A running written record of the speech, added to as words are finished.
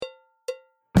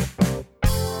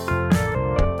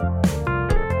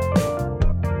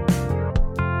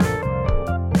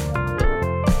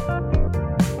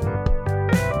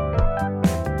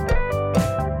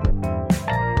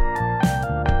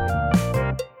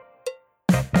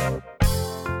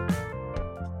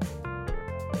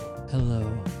Hello,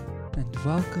 and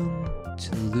welcome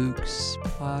to Luke's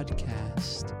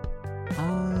podcast.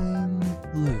 I'm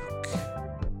Luke.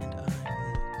 And I'm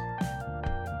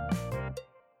Luke.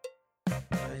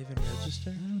 Did I even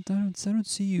register? I don't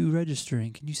see you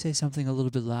registering. Can you say something a little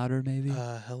bit louder, maybe?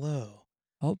 Hello.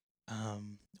 Oh.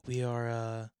 We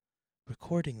are,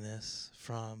 recording this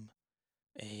from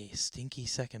a stinky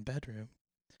second bedroom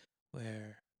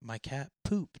where my cat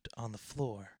pooped on the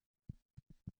floor.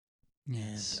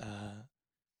 Yes. And,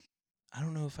 I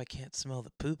don't know if I can't smell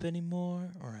the poop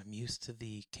anymore or I'm used to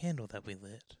the candle that we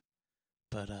lit.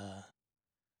 But, I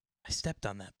stepped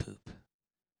on that poop.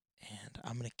 And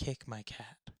I'm gonna kick my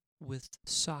cat. With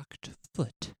socked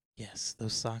foot. Yes,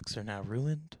 those socks are now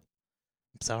ruined.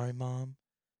 I'm sorry, Mom.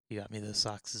 You got me those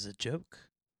socks as a joke.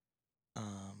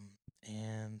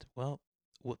 And, well,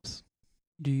 whoops.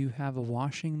 Do you have a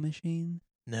washing machine?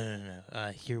 No.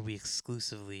 Here we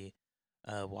exclusively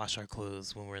wash our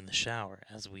clothes when we're in the shower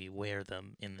as we wear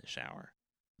them in the shower.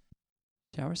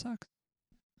 Shower socks?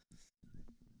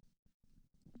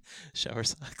 Shower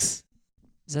socks?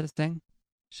 Is that a thing?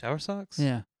 Shower socks?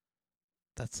 Yeah.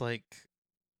 That's like...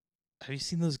 Have you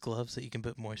seen those gloves that you can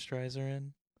put moisturizer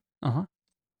in? Uh-huh.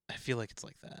 I feel like it's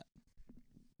like that.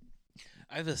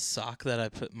 I have a sock that I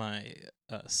put my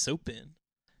soap in.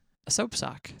 A soap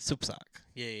sock. Soap sock.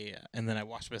 Yeah. And then I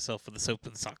wash myself with the soap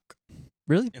in the sock.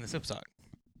 Really? In the soap sock.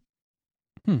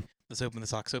 Hmm. The soap in the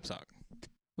sock, soap sock.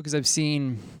 Because I've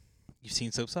seen... You've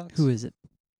seen soap socks? Who is it?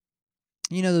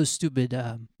 You know those stupid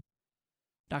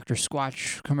Dr.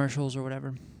 Squatch commercials or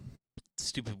whatever?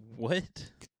 Stupid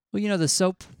what? Well, you know the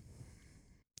soap?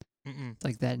 Mm-mm.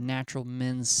 Like that natural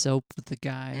men's soap with the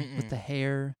guy with the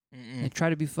hair. They try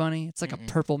to be funny. It's like a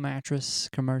purple mattress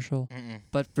commercial,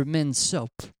 but for men's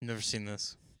soap. Never seen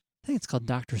this. I think it's called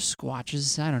Dr.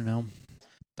 Squatches. I don't know.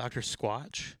 Dr.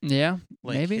 Squatch? Yeah,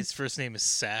 Like maybe. his first name is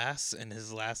Sass and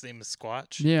his last name is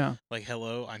Squatch? Yeah. Like,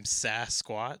 hello, I'm Sass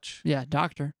Squatch? Yeah,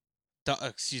 doctor.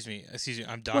 Excuse me,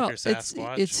 I'm Dr. Sass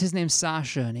Squatch? It's his name's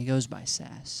Sasha, and he goes by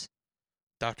Sass.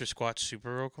 Dr. Squatch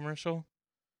Super Bowl commercial?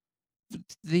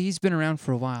 He's been around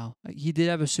for a while. He did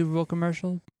have a Super Bowl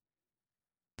commercial,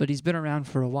 but he's been around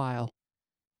for a while.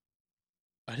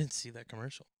 I didn't see that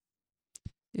commercial.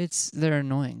 They're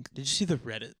annoying. Did you see the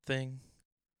Reddit thing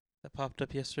that popped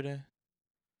up yesterday?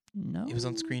 No. It was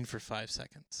on screen for 5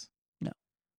 seconds. No.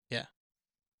 Yeah.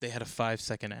 They had a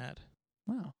 5-second ad.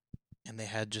 Wow. And they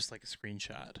had just like a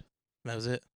screenshot. That was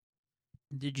it.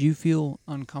 Did you feel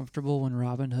uncomfortable when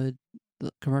Robin Hood,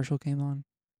 the commercial, came on?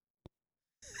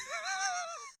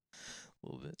 A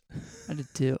little bit. I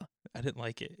did too. I didn't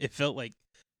like it. It felt like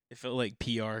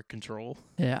PR control.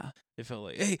 Yeah. It felt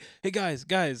like, hey guys.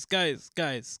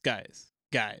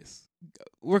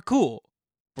 We're cool.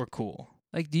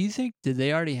 Like, did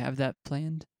they already have that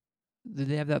planned? Did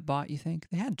they have that bought, you think?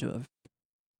 They had to have.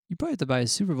 You probably have to buy a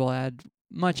Super Bowl ad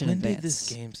much in advance. When did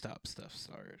this GameStop stuff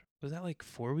start? Was that like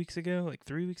 4 weeks ago? Like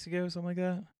 3 weeks ago? Something like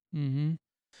that? Mm-hmm.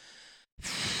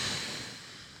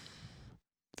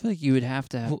 I feel like you would have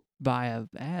to buy a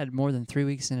ad more than 3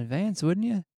 weeks in advance, wouldn't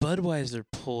you? Budweiser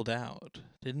pulled out,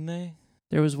 didn't they?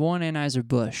 There was one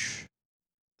Anheuser-Busch.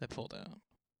 That pulled out.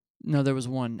 No, there was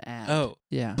one ad. Oh.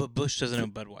 Yeah. But Busch doesn't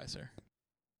own Budweiser.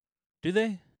 Do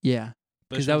they? Yeah.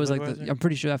 Because that was like, Budweiser? I'm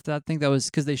pretty sure after that, I think that was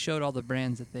because they showed all the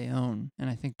brands that they own, and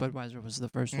I think Budweiser was the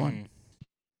first one.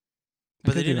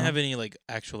 But they didn't have any like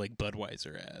actual like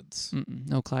Budweiser ads.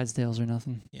 No Clydesdales or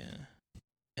nothing. Yeah.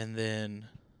 And then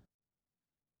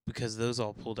because those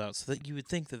all pulled out, so that you would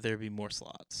think that there'd be more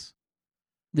slots.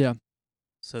 Yeah.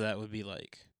 So that would be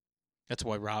like, that's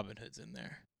why Robin Hood's in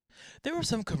there. There were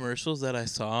some commercials that I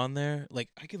saw on there. Like,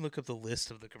 I can look up the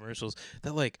list of the commercials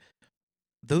that, like,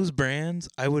 those brands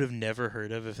I would have never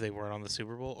heard of if they weren't on the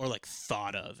Super Bowl, or, like,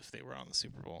 thought of if they were on the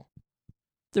Super Bowl.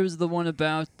 There was the one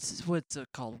about, what's it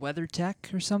called,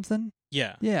 WeatherTech or something?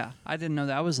 Yeah. Yeah, I didn't know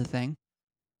that was a thing.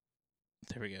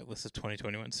 There we go. List of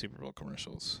 2021 Super Bowl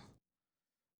commercials.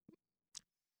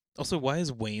 Also, why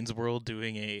is Wayne's World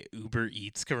doing a Uber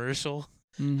Eats commercial?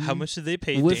 Mm-hmm. How much did they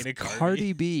pay with Dana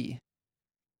Cardi B?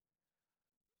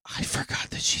 I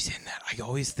forgot that she's in that. I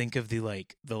always think of the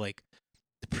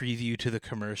preview to the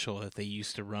commercial that they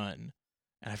used to run,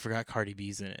 and I forgot Cardi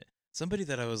B's in it. Some other podcast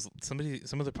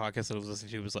that I was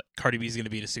listening to was like, Cardi B's going to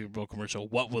be in a Super Bowl commercial.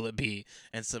 What will it be?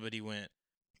 And somebody went,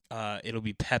 it'll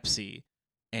be Pepsi,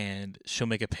 and she'll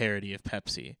make a parody of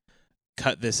Pepsi.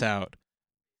 Cut this out.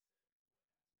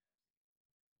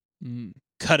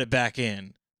 Cut it back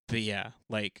in. But yeah,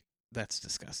 like, that's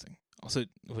disgusting. Also,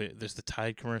 there's the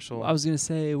Tide commercial. I was going to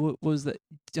say, what was that?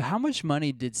 How much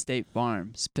money did State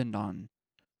Farm spend on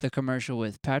the commercial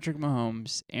with Patrick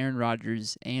Mahomes, Aaron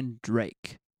Rodgers, and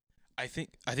Drake? I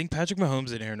think Patrick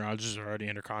Mahomes and Aaron Rodgers are already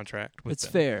under contract with It's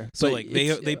them. fair. So but like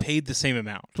it's- they paid the same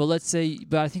amount. But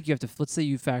I think you have to. Let's say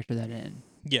you factor that in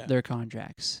Yeah. their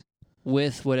contracts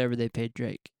with whatever they paid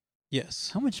Drake.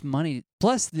 Yes. How much money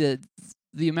plus the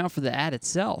amount for the ad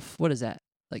itself? What is that?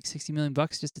 Like $60 million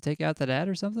just to take out that ad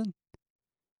or something?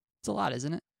 It's a lot,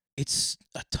 isn't it? It's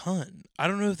a ton. I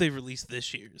don't know if they released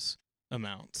this year's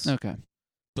amounts, Okay.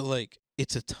 but like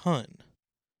it's a ton.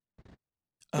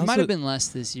 It might have been less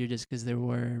this year just because there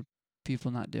were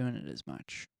people not doing it as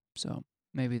much. So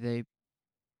maybe they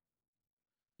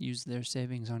used their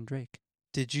savings on Drake.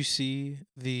 Did you see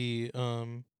the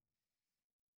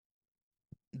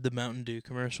Mountain Dew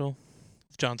commercial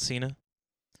with John Cena?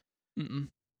 Mm-mm.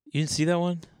 You didn't see that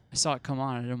one? I saw it come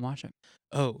on. I didn't watch it.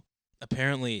 Oh,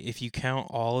 apparently, if you count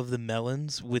all of the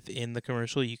melons within the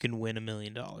commercial, you can win $1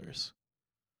 million.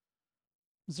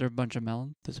 Is there a bunch of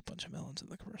melon? There's a bunch of melons in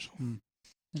the commercial.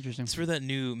 Interesting. It's for that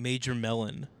new Major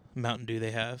Melon Mountain Dew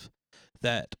they have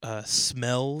that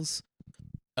smells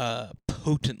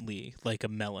potently like a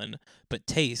melon, but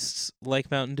tastes like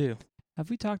Mountain Dew. Have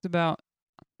we talked about?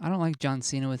 I don't like John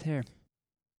Cena with hair.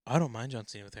 I don't mind John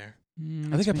Cena with hair. I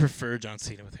Makes think I me- prefer John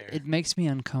Cena with hair. It makes me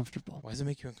uncomfortable. Why does it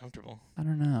make you uncomfortable? I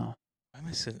don't know.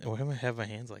 Why am I have my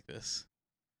hands like this?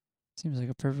 Seems like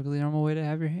a perfectly normal way to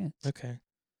have your hands. Okay.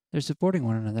 They're supporting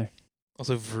one another.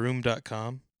 Also,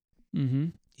 Vroom.com. Mm-hmm.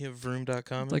 You have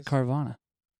Vroom.com? It's like Carvana.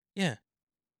 Yeah.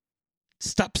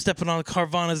 Stop stepping on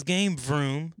Carvana's game,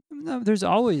 Vroom. No, there's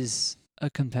always a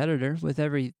competitor with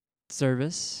every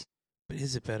service. But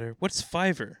is it better? What's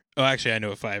Fiverr? Oh, actually, I know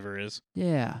what Fiverr is.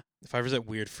 Yeah. Fiverr's that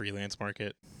weird freelance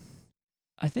market.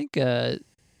 I think there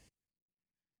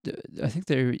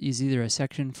is either a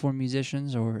section for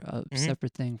musicians or a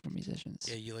separate thing for musicians.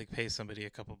 Yeah, you like pay somebody a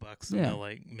couple bucks and Yeah. they'll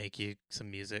like make you some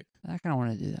music. I kind of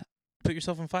want to do that. Put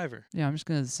yourself on Fiverr. Yeah, I'm just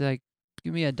gonna say,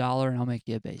 give me $1 and I'll make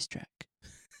you a bass track,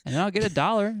 and then I'll get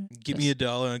 $1. Give me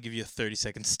 $1 and I'll give you a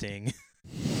 30-second sting.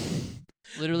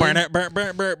 Literally,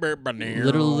 Literally,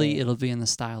 literally, it'll be in the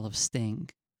style of Sting.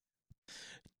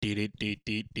 Deet, deet,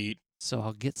 deet, deet. So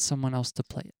I'll get someone else to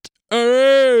play it.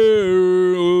 Oh,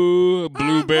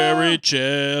 blueberry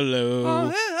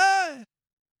cello.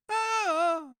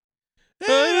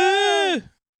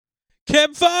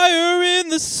 Campfire in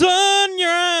the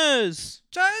sunrise.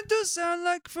 Trying to sound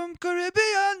like from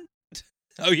Caribbean.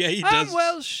 Oh yeah, he does. I'm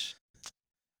Welsh.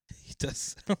 He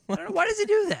does. I don't know, why does he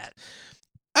do that?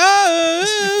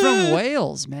 Oh, You're from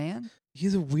Wales, man.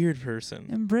 He's a weird person.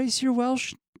 Embrace your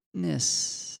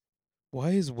Welshness.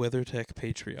 Why is WeatherTech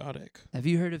patriotic? Have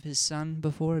you heard of his son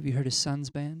before? Have you heard his son's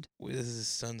band? What is his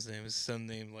son's name? His son's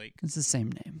name like It's the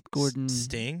same name. Gordon.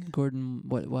 Sting? Gordon.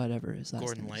 Whatever his last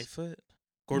Gordon name is. Lightfoot?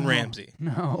 Gordon No. Ramsay.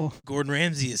 No. Gordon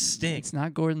Ramsay is Sting. It's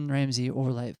not Gordon Ramsay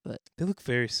or Lightfoot. They look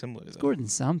very similar. It's Though. Gordon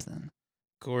something.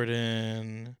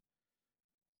 Gordon.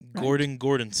 Right. Gordon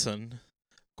Gordonson.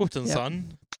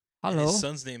 Gordonson. Hello. His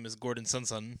son's name is Gordon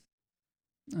Sonson.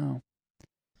 Oh.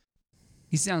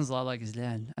 He sounds a lot like his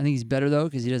dad. I think he's better though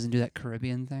because he doesn't do that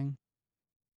Caribbean thing.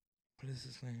 What is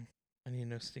his name? I need to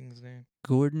know Sting's name.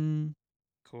 Gordon.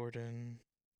 Gordon.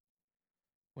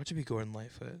 What should be Gordon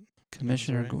Lightfoot?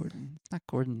 Commissioner right. Gordon. It's not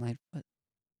Gordon Lightfoot.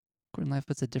 Gordon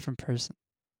Lightfoot's a different person.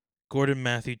 Gordon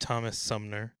Matthew Thomas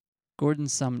Sumner. Gordon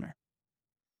Sumner.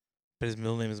 But his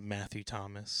middle name is Matthew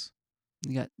Thomas.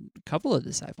 You got a couple of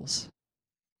disciples.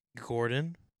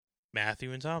 Gordon,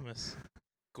 Matthew, and Thomas.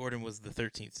 Gordon was the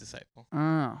 13th disciple.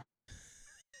 Oh.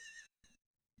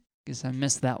 Guess I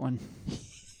missed that one.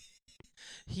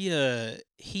 He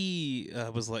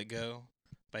was let go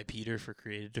by Peter for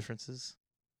creative differences.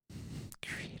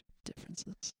 Creative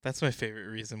differences. That's my favorite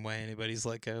reason why anybody's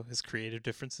let go is creative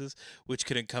differences, which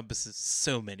could encompass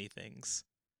so many things.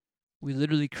 We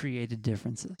literally created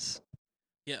differences.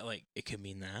 Yeah, like it could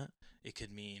mean that. It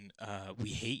could mean we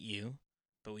hate you,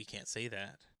 but we can't say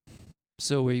that.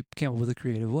 So we came up with a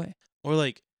creative way. Or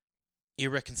like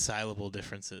irreconcilable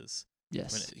differences.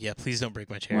 Yes. Yeah, please don't break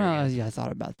my chair. Well, again. yeah, I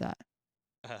thought about that.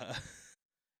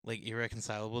 Like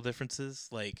irreconcilable differences,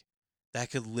 like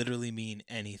that could literally mean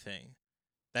anything.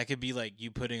 That could be like you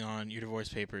putting on your divorce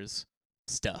papers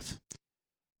stuff.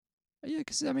 Yeah,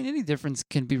 because, I mean, any difference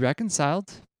can be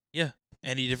reconciled.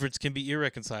 Any difference can be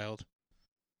irreconciled.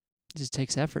 It just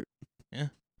takes effort. Yeah.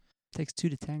 Takes two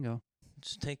to tango. It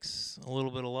just takes a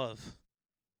little bit of love.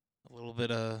 A little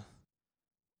bit of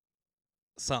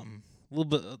something. A little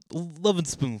bit of loving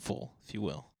spoonful, if you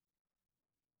will.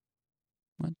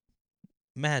 What?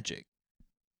 Magic.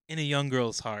 In a young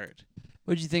girl's heart.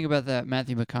 What did you think about that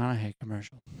Matthew McConaughey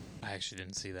commercial? I actually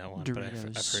didn't see that one, but I've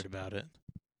Doritos. heard about it.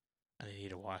 I need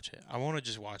to watch it. I want to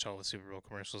just watch all the Super Bowl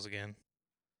commercials again.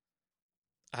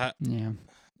 Yeah.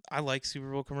 I like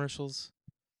Super Bowl commercials.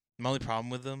 My only problem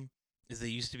with them is they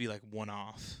used to be like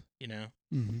one-off, you know?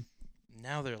 Mm-hmm.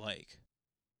 Now they're like,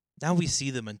 now we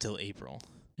see them until April.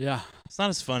 Yeah. It's not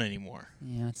as fun anymore.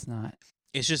 Yeah, it's not.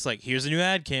 It's just like, here's a new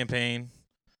ad campaign.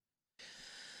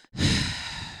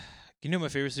 You know what my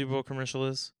favorite Super Bowl commercial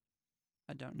is?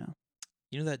 I don't know.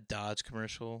 You know that Dodge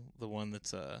commercial? The one that's,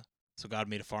 So God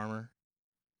Made a Farmer?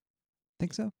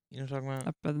 Think so? You know what I'm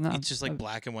talking about? No, It's just like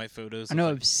black and white photos. I know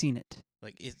of, I've seen it.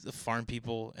 like it's the farm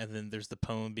people, and then there's the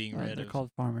poem being read They're of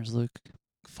called farmers, Luke.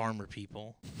 farmer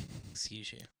people.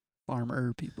 Excuse you.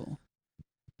 Farmer people.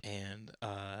 And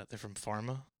they're from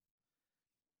Pharma.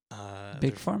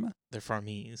 Big Pharma? They're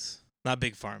farmies. Not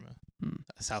Big Pharma.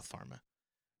 South Pharma.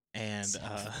 And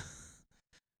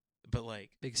but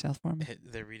like Big South Pharma?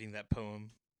 they're reading that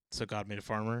poem, So God Made a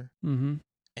Farmer. Mm-hmm.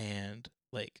 And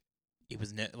like it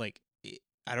was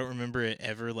I don't remember it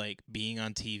ever like being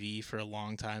on TV for a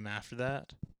long time after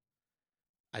that.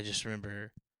 I just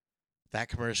remember that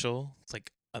commercial. It's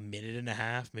like a minute and a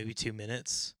half, maybe 2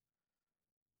 minutes.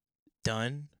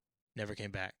 Done. Never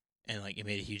came back, and like it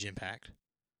made a huge impact.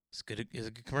 It's good. It's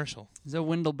a good commercial. Is that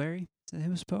Wendell Berry? Is that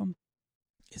his poem?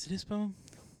 Is it his poem?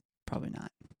 Probably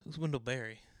not. Who's Wendell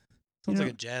Berry? Sounds like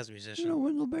a jazz musician. You know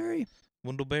Wendell Berry?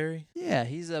 Wendell Berry? Yeah,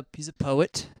 he's a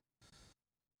poet.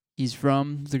 He's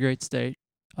from the great state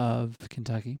of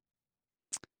Kentucky,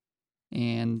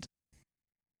 and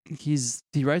he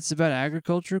writes about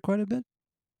agriculture quite a bit.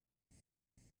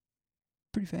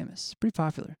 Pretty famous, pretty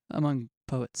popular among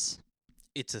poets.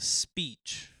 It's a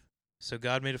speech. So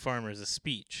God Made a Farmer is a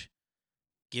speech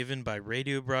given by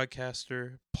radio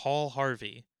broadcaster Paul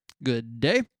Harvey. Good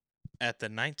day. At the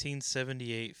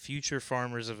 1978 Future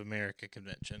Farmers of America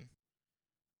convention.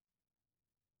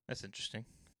 That's interesting.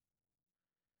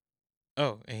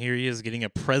 Oh, and here he is getting a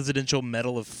Presidential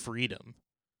Medal of Freedom.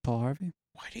 Paul Harvey?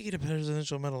 Why do you get a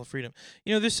Presidential Medal of Freedom?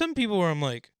 You know, there's some people where I'm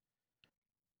like,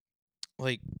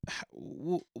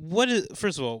 what is,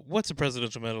 first of all, what's a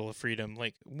Presidential Medal of Freedom?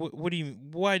 Like, what do you,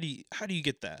 how do you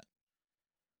get that?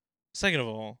 Second of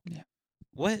all, yeah.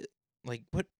 What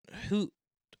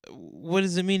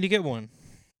does it mean to get one?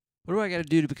 What do I got to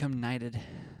do to become knighted?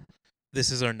 This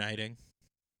is our knighting.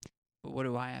 But what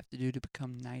do I have to do to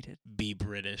become knighted? Be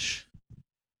British.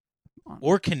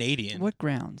 Or Canadian. What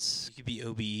grounds? You could be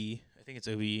OBE. I think it's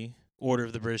OBE. Order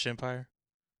of the British Empire.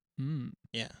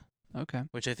 Yeah. Okay.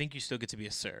 Which I think you still get to be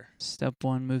a sir. Step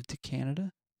 1, move to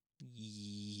Canada?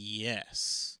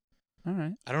 Yes. All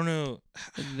right. I don't know.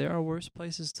 There are worse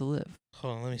places to live.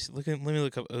 Hold on, let me see. Let me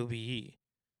look up OBE.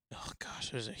 Oh gosh,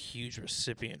 there's a huge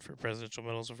recipient for Presidential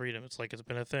Medals of Freedom. It's like it's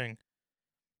been a thing.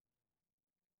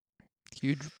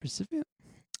 Huge recipient?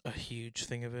 A huge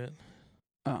thing of it.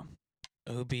 Oh.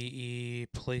 OBE,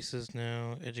 places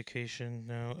now, education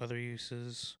now, other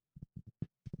uses.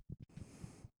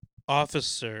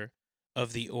 Officer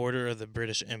of the Order of the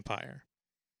British Empire.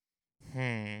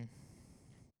 Do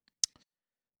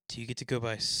you get to go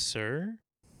by sir?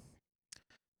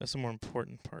 That's the more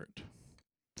important part.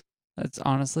 That's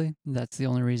the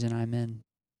only reason I'm in.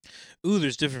 Ooh,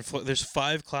 there's there's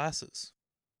 5 classes.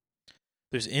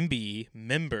 There's MBE,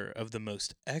 member of the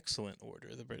Most Excellent Order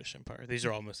of the British Empire. These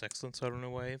are all most excellent, so I don't know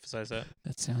why I emphasize that.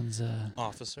 That sounds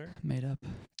officer, made up.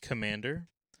 Commander,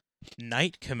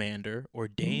 Knight Commander or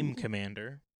Dame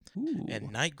Commander, and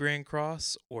Knight Grand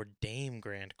Cross or Dame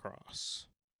Grand Cross.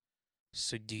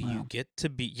 So do you get to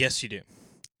be... Yes, you do.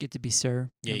 Get to be sir?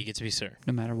 Yeah, you get to be sir.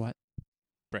 No matter what.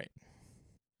 Right.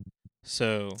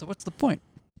 So what's the point?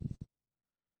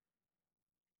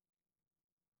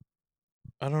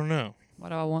 I don't know. Why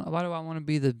do I want to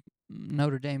be the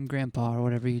Notre Dame grandpa or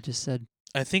whatever you just said?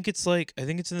 I think it's in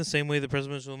the same way the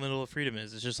Presidential Medal of Freedom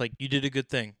is. It's just like, you did a good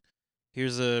thing.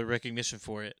 Here's a recognition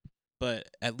for it. But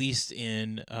at least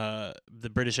in the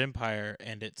British Empire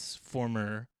and its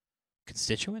former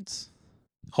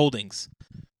holdings.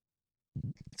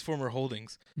 Its former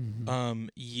holdings. Mm-hmm.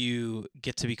 You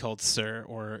get to be called sir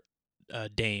or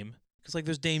dame. Because like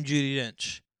there's Dame Judi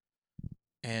Dench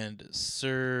and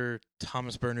Sir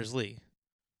Thomas Berners-Lee.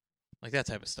 Like that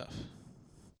type of stuff.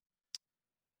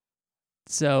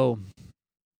 So,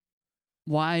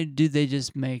 why do they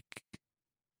just make,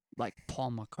 like,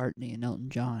 Paul McCartney and Elton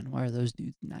John? Why are those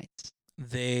dudes knights?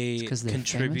 They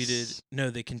contributed... Famous? No,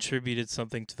 they contributed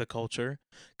something to the culture.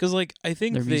 Because, like, I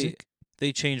think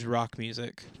they changed rock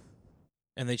music.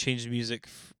 And they changed music,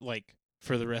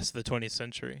 for the rest of the 20th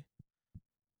century.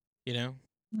 You know?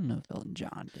 I don't know if Elton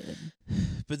John did.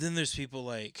 But then there's people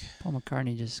like... Paul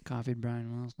McCartney just copied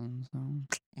Brian Wilson, so...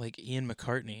 Like Ian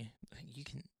McCartney. You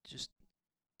can just...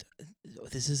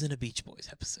 This isn't a Beach Boys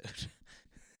episode.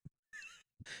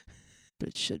 but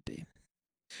it should be.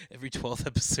 Every 12th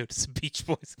episode is a Beach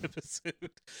Boys episode.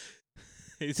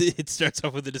 It starts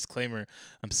off with a disclaimer.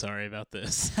 I'm sorry about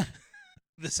this.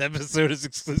 This episode is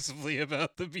exclusively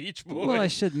about the Beach Boys. Well, I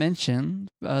should mention,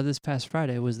 this past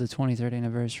Friday was the 23rd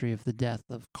anniversary of the death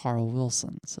of Carl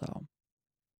Wilson, so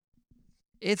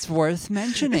it's worth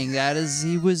mentioning that as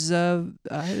he was a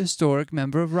historic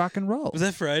member of rock and roll. Was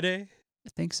that Friday? I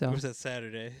think so. Or was that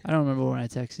Saturday? I don't remember when I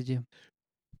texted you.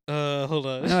 Hold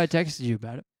on. I know I texted you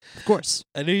about it. Of course.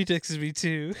 I know you texted me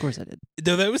too. Of course I did.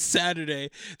 No, that was Saturday.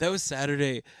 That was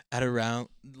Saturday at around,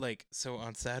 so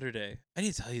on Saturday. I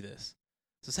need to tell you this.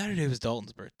 So Saturday was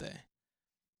Dalton's birthday.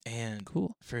 And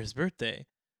Cool. for his birthday,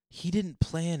 he didn't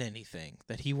plan anything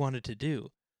that he wanted to do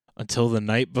until the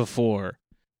night before.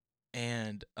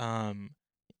 And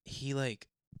he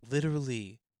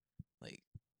literally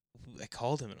I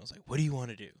called him and I was like, "What do you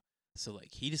want to do?" So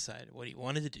he decided what he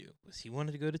wanted to do was he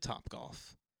wanted to go to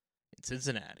Topgolf in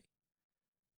Cincinnati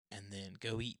and then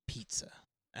go eat pizza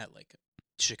at a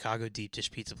Chicago deep dish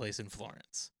pizza place in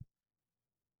Florence.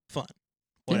 Fun.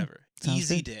 Whatever. Sounds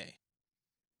Easy good. day.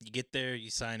 You get there, you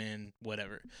sign in,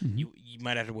 whatever. Mhm. You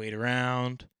might have to wait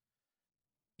around.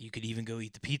 You could even go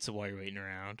eat the pizza while you're waiting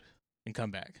around and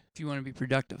come back. If you want to be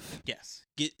productive. Yes.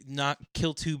 Not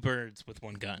kill two birds with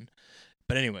one gun.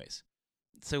 But anyways,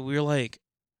 so we were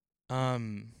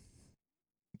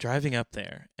driving up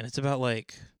there, and it's about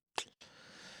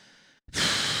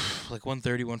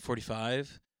 1:30,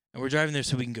 1:45, and we're driving there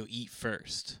so we can go eat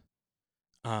first.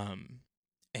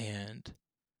 And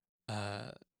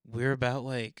we're about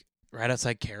right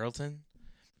outside Carrollton,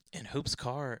 and Hope's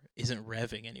car isn't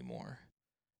revving anymore,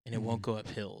 and it won't go up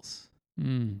hills.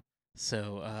 Mm.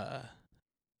 So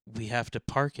we have to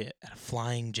park it at a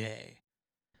Flying J.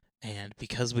 And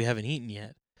because we haven't eaten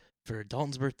yet, for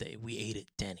Dalton's birthday, we ate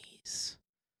at Denny's.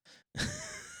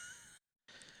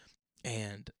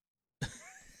 And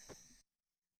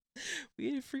we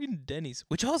ate at freaking Denny's.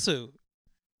 Which also,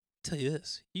 tell you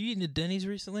this, you eaten at Denny's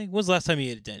recently? When was the last time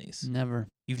you ate at Denny's? Never.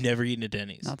 You've never eaten at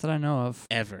Denny's? Not that I know of.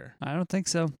 Ever. I don't think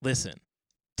so. Listen,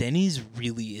 Denny's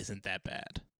really isn't that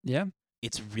bad. Yeah?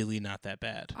 It's really not that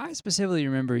bad. I specifically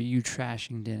remember you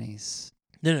trashing Denny's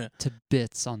No. to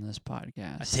bits on this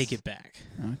podcast. I take it back.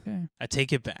 Okay. I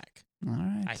take it back. All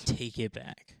right. I take it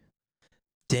back.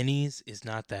 Denny's is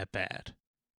not that bad.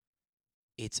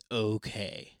 It's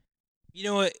okay. You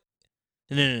know what?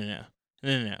 No.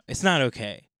 It's not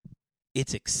okay.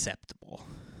 It's acceptable.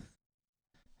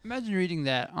 Imagine reading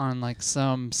that on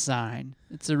some sign.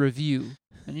 It's a review,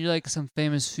 and you're some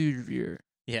famous food reviewer.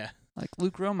 Yeah.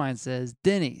 Luke Romine says,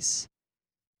 Denny's,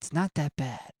 it's not that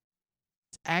bad.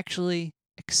 It's actually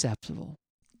acceptable.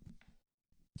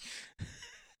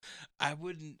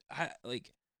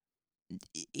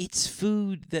 It's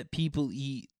food that people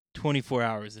eat 24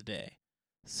 hours a day.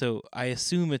 So I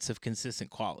assume it's of consistent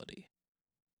quality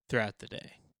throughout the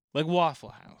day. Like Waffle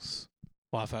House.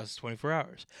 Waffle House is 24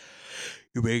 hours.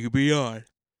 You're making me yawn.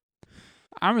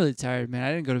 I'm really tired, man.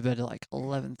 I didn't go to bed till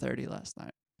 11:30 last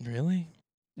night. Really?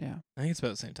 Yeah. I think it's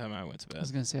about the same time I went to I was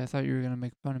bed. going to say, I thought you were going to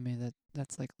make fun of me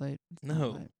that's late. It's not No.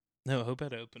 late. No, I hope I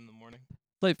had to open in the morning.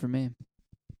 Late for me.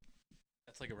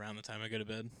 That's around the time I go to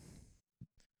bed.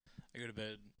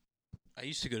 I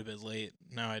used to go to bed late.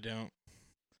 Now I don't.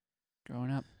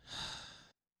 Growing up.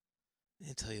 I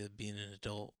can tell you that being an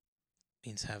adult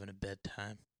means having a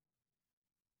bedtime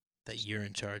that you're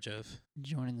in charge of.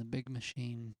 Joining the big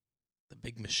machine. The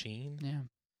big machine? Yeah.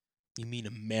 You mean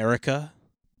America?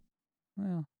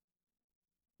 Well,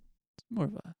 it's more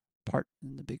of a part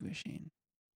in the big machine.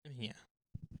 Yeah.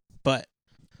 But,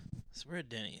 so we're at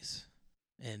Denny's,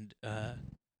 and I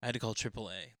had to call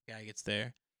AAA. The guy gets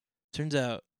there. Turns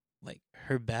out,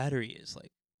 her battery is,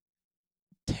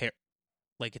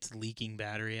 it's leaking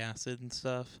battery acid and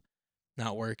stuff.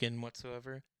 Not working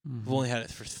whatsoever. Mm-hmm. We've only had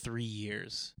it for 3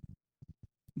 years.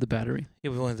 The battery? Yeah,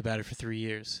 we've only had the battery for 3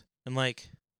 years. And,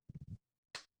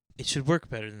 it should work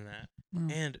better than that.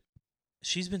 Mm. And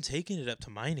she's been taking it up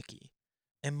to Meineke.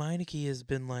 And Meineke has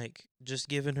been, just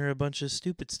giving her a bunch of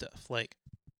stupid stuff.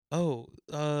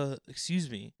 Excuse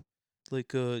me. We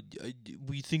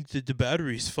think that the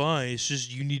battery's fine. It's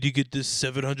just you need to get this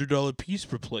 $700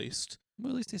 piece replaced.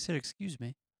 Well, at least they said, excuse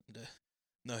me.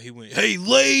 No, he went, hey,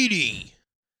 lady!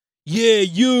 Yeah,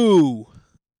 you!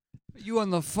 You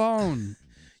on the phone.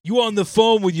 You on the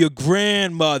phone with your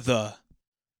grandmother.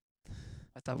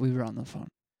 I thought we were on the phone.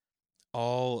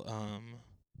 All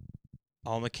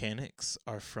mechanics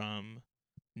are from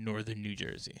northern New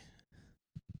Jersey.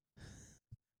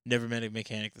 Never met a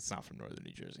mechanic that's not from northern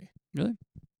New Jersey. Really?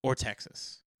 Or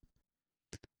Texas.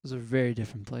 Those are very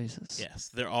different places. Yes,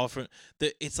 they're all from.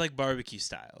 It's like barbecue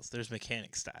styles. There's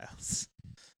mechanic styles.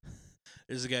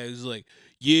 There's a guy who's like,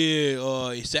 yeah,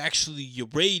 it's actually your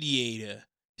radiator.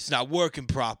 It's not working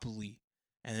properly.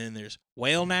 And then there's,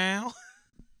 well, now.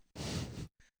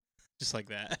 Just like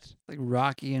that. Like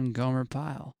Rocky and Gomer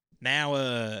Pyle. Now,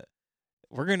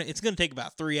 it's gonna take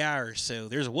about 3 hours. So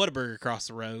there's a Whataburger across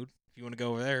the road. If you want to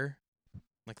go over there,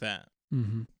 like that.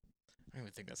 Mm-hmm. I don't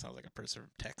even think that sounds like a person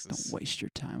from Texas. Don't waste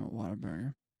your time at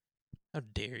Whataburger. How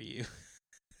dare you?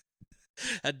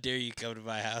 How dare you come to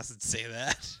my house and say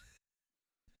that?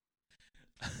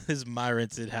 This is my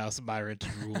rented house, my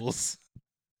rented rules.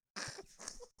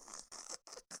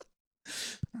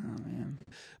 Oh man.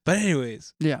 But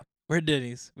anyways, Yeah. we're at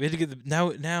Denny's. We had to get the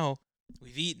now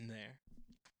we've eaten there.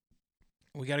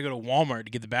 We got to go to Walmart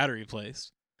to get the battery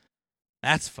replaced.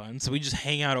 That's fun. So we just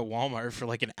hang out at Walmart for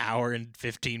like an hour and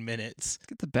 15 minutes.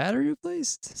 Get the battery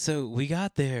replaced. So we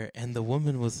got there, and the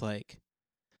woman was like,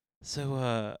 so,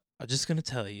 I'm just going to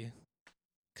tell you,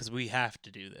 because we have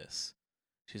to do this.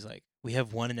 She's like, we have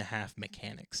 1.5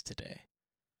 mechanics today.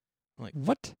 I'm like,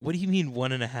 What? what do you mean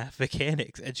 1.5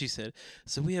 mechanics? And she said,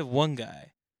 so we have one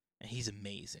guy, and he's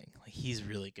amazing. Like, he's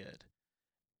really good.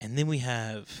 And then we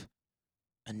have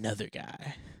another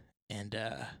guy, and,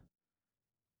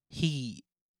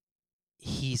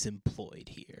 he's employed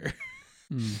here.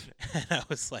 Mm. And I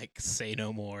was like, say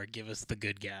no more. Give us the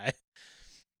good guy.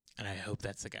 And I hope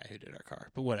that's the guy who did our car.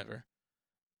 But whatever.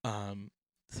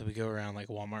 So we go around like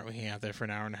Walmart. We hang out there for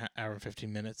an hour and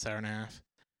 15 minutes, hour and a half.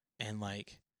 And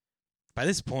like, by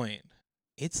this point,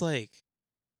 it's like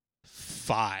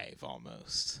 5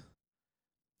 almost.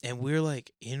 And we're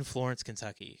like in Florence,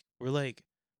 Kentucky. We're like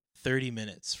 30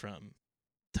 minutes from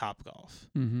Topgolf.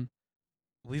 Mm-hmm.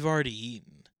 We've already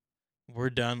eaten.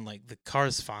 We're done. Like, the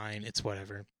car's fine. It's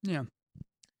whatever. Yeah.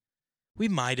 We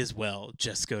might as well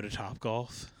just go to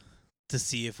Topgolf to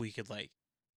see if we could, like,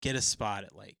 get a spot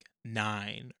at, like,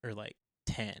 9 or, like,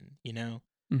 10, you know?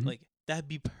 Mhm. Like, that'd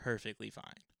be perfectly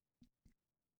fine.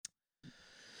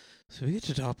 So we get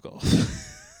to Topgolf.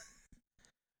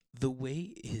 The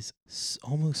wait is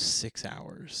almost 6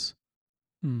 hours.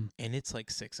 Mm. And it's, like,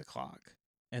 6 o'clock.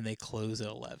 And they close at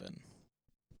 11.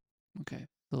 Okay.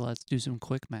 So let's do some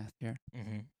quick math here.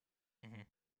 Mm-hmm.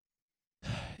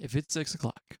 If it's 6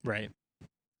 o'clock Right.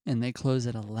 and they close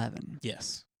at 11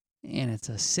 Yes. and it's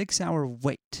a 6-hour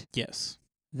wait, Yes.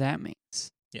 that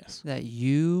means Yes. that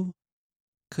you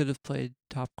could have played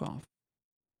Topgolf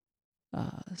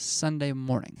Sunday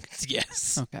morning.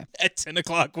 Yes. Okay. At 10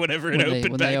 o'clock, whenever When it they-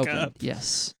 opened when back they open, up.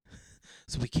 yes.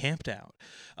 So we camped out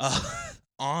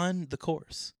on the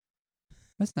course.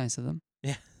 That's nice of them.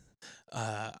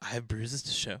 I have bruises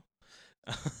to show.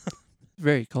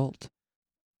 Very cold.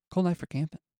 Cold night for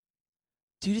camping.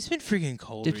 Dude, it's been freaking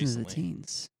cold Dipped into the recently.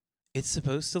 teens. It's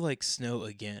supposed to, like, snow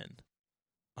again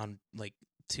on, like,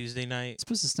 Tuesday night. It's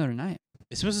supposed to snow tonight.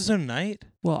 It's supposed to snow tonight?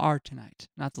 Well, our tonight,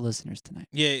 not the listeners tonight.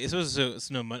 Yeah, it's supposed to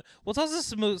snow Monday. Well, it's also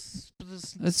supposed...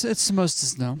 It's supposed to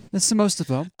snow. It's supposed to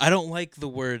snow. I don't like the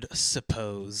word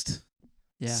supposed.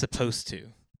 Yeah. Supposed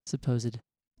to. Supposed.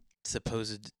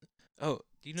 Supposed. Oh,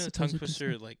 do you know the Supposed tongue to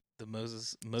twister? snow. Like the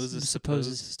Moses supposes.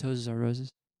 Supposes his toes are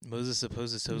roses. Moses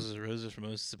supposes toes are roses for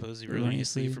Moses supposes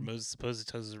Erroneously. erroneously for Moses supposes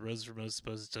toes are roses for Moses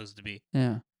supposes toes to be.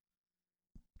 Yeah.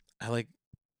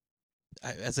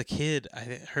 As a kid,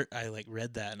 I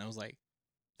read that and I was like,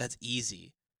 that's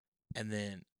easy, and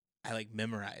then I like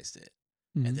memorized it,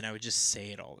 Mhm. and then I would just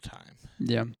say it all the time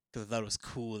Yeah. because I thought it was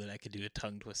cool that I could do a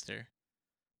tongue twister,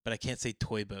 but I can't say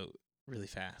toy boat really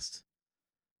fast.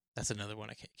 That's another one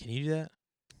I can't. Can you do that?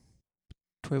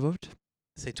 Toy boat.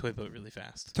 Say toy boat really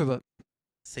fast. Toy boat.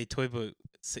 Say toy boat.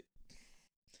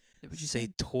 What'd you Say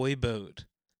say? toy boat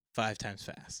 5 times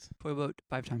fast. Toy boat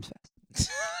 5 times fast.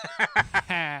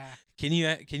 Can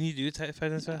you do it 5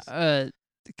 times fast?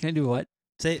 Can I do what?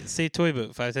 Say toy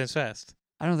boat 5 times fast.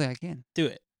 I don't think I can. Do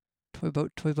it. Toy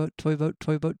boat, toy boat, toy boat,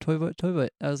 toy boat, toy boat, toy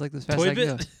boat. That was like as fast as Toy I could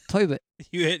go. bit. Toy boat.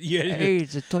 You hit Hey,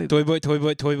 it's a toy boat. toy boat. Toy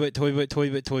boat. Toy boat. Toy boat. Toy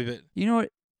boat. Toy boat. You know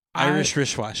what? Irish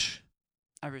wristwatch.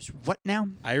 Irish what now?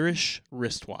 Irish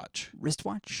wristwatch.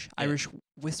 Wristwatch? Yeah. Irish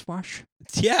wristwatch?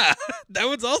 Yeah, that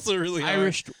one's also really hard.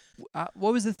 Irish.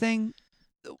 What was the thing?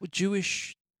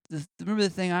 Jewish. Remember the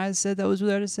thing I said that was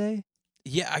really hard to say?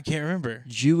 Yeah, I can't remember.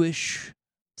 Jewish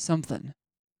something.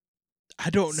 I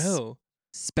don't know.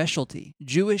 Specialty.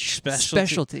 Jewish Specialty.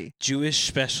 specialty. Jewish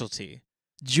specialty.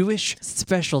 Jewish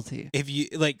specialty. If you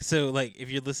if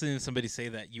you're listening to somebody say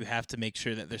that, you have to make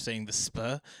sure that they're saying the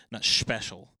spa, not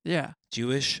special. Yeah.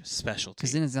 Jewish specialty.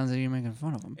 Because then it sounds like you're making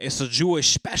fun of them. It's a Jewish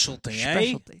specialty, eh?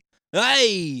 Specialty.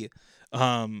 Hey,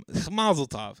 Mazel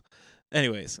Tov.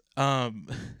 Anyways, no,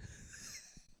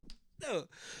 I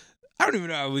don't even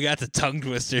know how we got to tongue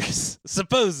twisters.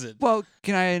 Supposed. Well,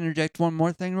 can I interject one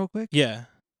more thing real quick? Yeah.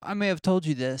 I may have told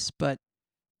you this, but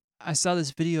I saw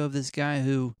this video of this guy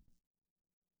who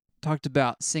talked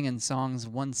about singing songs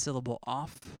one syllable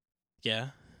off.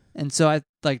 Yeah. And so I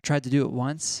tried to do it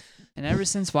once, and ever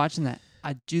since watching that,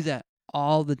 I do that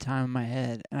all the time in my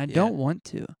head, and I don't want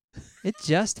to. It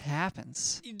just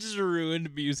happens. You just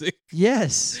ruined music.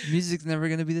 Yes, music's never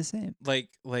gonna be the same. Like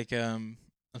I'm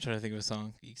trying to think of a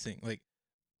song you sing. Like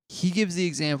He gives the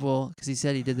example because he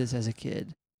said he did this as a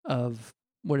kid of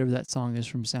whatever that song is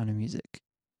from Sound of Music.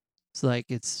 It's like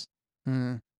it's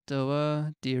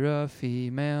Doa, dear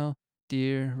female,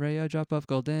 dear Rhea, drop of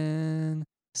golden.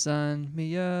 Son,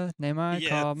 Mia, name I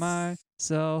call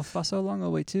myself. For so long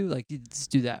away too. Like you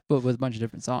just do that, but with a bunch of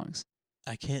different songs.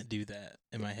 I can't do that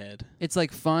in my head. It's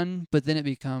like fun, but then it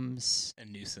becomes A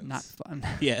nuisance. not fun.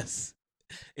 Yes.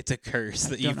 It's a curse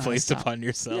that don't you've know how to placed stop. upon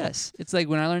yourself. Yes, it's like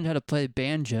when I learned how to play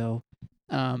banjo.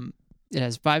 It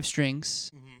has 5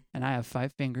 strings, and I have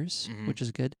 5 fingers, which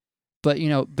is good. But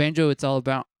banjo, it's all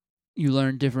about you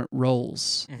learn different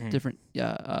rolls, different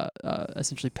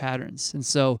essentially patterns, and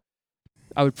so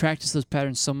I would practice those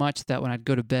patterns so much that when I'd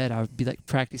go to bed, I would be like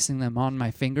practicing them on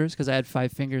my fingers because I had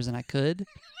 5 fingers and I could.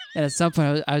 And at some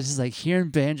point, I was just like hearing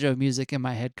banjo music in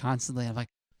my head constantly. I'm like,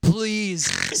 please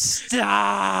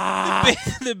stop.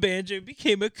 The banjo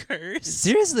became a curse.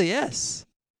 Seriously, yes.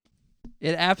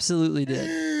 It absolutely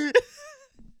did.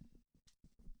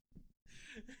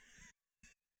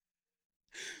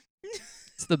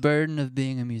 It's the burden of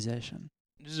being a musician.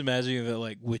 Just imagining that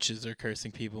like witches are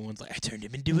cursing people. One's like, I turned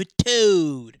him into a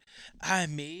toad. I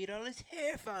made all his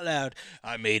hair fall out.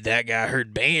 I made that guy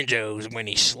hurt banjos when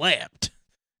he slept.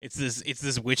 It's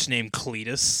this witch named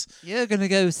Cletus. You're gonna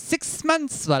go 6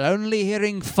 months while only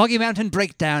hearing Foggy Mountain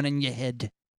Breakdown in your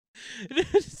head.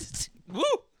 Woo!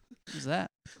 What's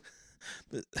that?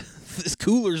 This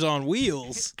cooler's on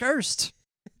wheels. It's cursed.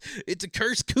 It's a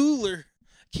cursed cooler.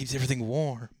 Keeps everything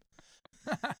warm.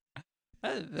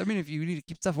 I mean, if you need to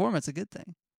keep stuff warm, that's a good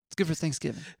thing. It's good for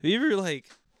Thanksgiving. Have you ever I'm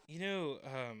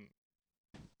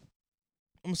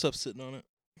gonna stop sitting on it.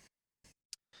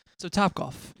 So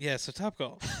Topgolf. Yeah, so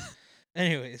Topgolf.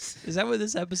 Anyways. Is that what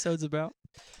this episode's about?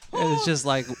 And it's just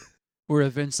like we're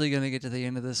eventually going to get to the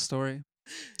end of this story,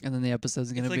 and then the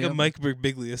episode's going to It's be like a over. Mike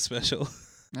Birbiglia special.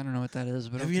 I don't know what that is,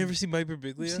 but Have you ever seen Mike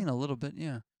Birbiglia? I've seen a little bit,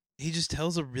 yeah. He just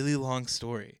tells a really long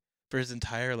story for his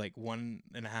entire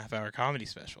 1.5 hour comedy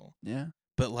special. Yeah.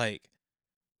 But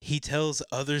he tells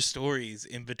other stories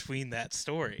in between that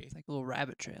story. It's like little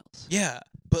rabbit trails. Yeah,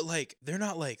 but they're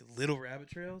not little rabbit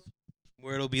trails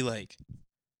where it'll be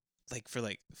for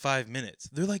 5 minutes.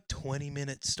 They're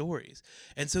 20-minute stories.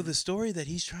 And so the story that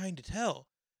he's trying to tell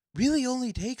really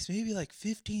only takes maybe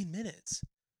 15 minutes.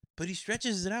 But he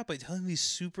stretches it out by telling these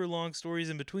super long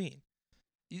stories in between.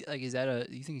 You think he's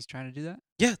trying to do that?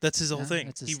 Yeah, that's his whole Yeah, thing.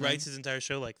 that's his He thing. writes his entire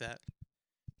show like that.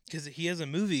 Because he has a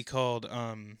movie called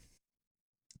Don't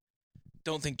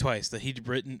Think Twice that he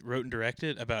wrote and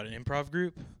directed about an improv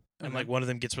group. And Okay. one of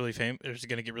them gets really famous, or is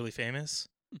going to get really famous.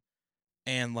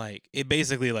 And it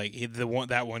basically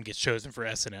that one gets chosen for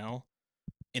SNL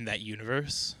in that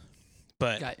universe.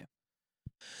 But Got you.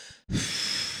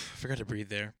 forgot to breathe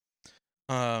there.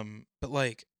 But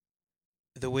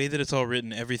the way that it's all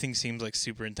written, everything seems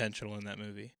super intentional in that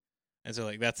movie. And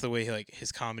so that's the way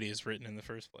his comedy is written in the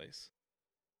first place.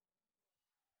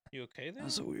 You okay there? That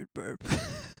was a weird burp.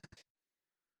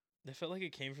 It felt like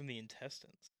it came from the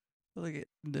intestines. I feel like it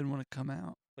didn't want to come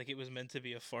out. Like it was meant to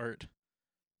be a fart.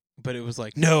 But it was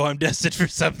no, I'm destined for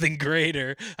something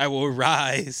greater. I will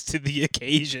rise to the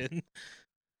occasion.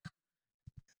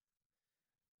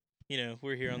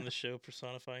 We're here on the show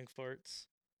personifying farts.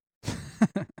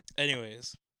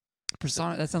 Anyways.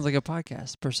 That sounds like a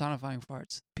podcast. Personifying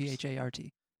farts. PHART.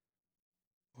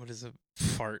 What is a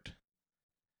fart?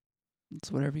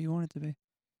 It's whatever you want it to be.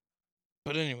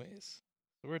 But anyways,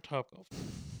 we're at Topgolf.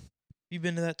 You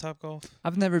been to that Topgolf?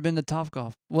 I've never been to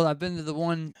Topgolf. Well, I've been to the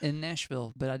one in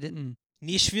Nashville, but I didn't.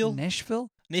 Nashville? Nashville?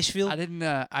 Nashville? I didn't.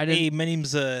 Hey, my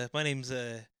name's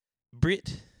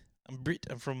Britt. I'm Britt.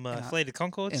 I'm from Flight of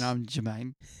Conchords. And I'm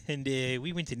Jermaine. And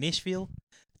we went to Nashville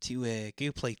to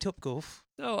go play Topgolf.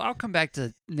 So I'll come back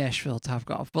to Nashville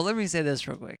Topgolf, but let me say this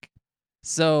real quick.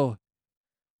 So,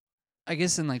 I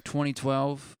guess in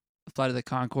 2012, Flight of the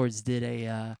Conchords did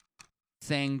a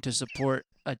thing to support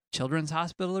a children's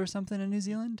hospital or something in New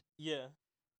Zealand. Yeah.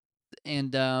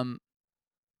 And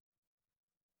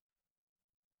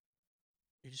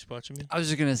You just watching me? I was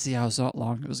just gonna see how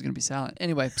long it was gonna be silent.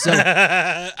 Anyway, so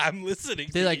I'm listening.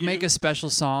 they to like you. make a special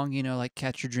song, like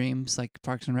Catch Your Dreams, like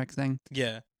Parks and Rec thing,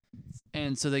 Yeah.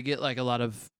 and so they get like a lot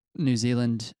of New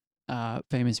Zealand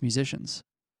famous musicians.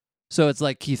 So it's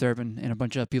like Keith Urban and a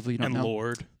bunch of people you don't And know.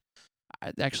 Lord.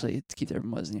 Actually, Keith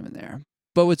Urban wasn't even there.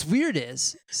 But what's weird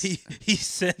is He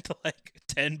sent like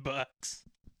 $10.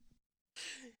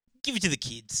 Give it to the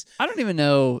kids. I don't even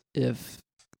know if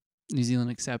New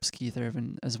Zealand accepts Keith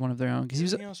Urban as one of their own because he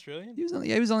was Isn't he Australian? he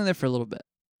was only there for a little bit.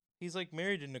 He's like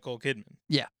married to Nicole Kidman.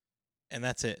 Yeah. And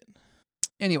that's it.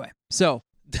 Anyway, so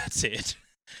That's it.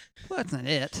 well, that's not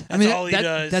it. That's all he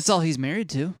does. That's all he's married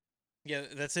to. Yeah,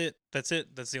 that's it. That's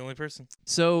it. That's the only person.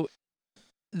 So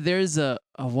there's a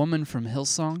woman from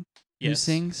Hillsong who Yes.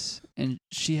 sings, and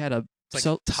she had a It's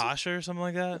like Tasha or something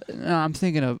like that. No, I'm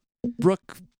thinking of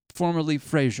Brooke, formerly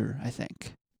Fraser, I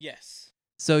think. Yes.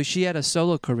 So she had a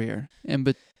solo career in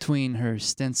between her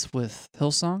stints with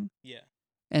Hillsong, Yeah.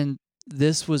 and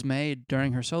this was made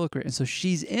during her solo career, and so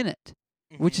she's in it,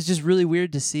 which Mhm. is just really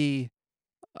weird to see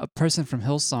a person from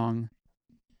Hillsong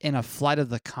in a Flight of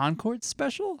the Conchords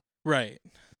special. Right.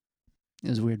 It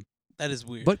was weird, That is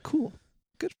weird. but cool.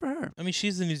 Good for her. I mean,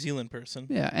 she's a New Zealand person.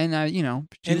 Yeah, and And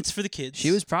it's for the kids.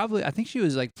 she was probably, I think she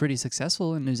was like pretty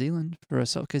successful in New Zealand for a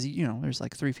solo, because there's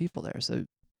like 3 people there, so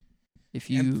if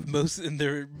you and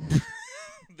they're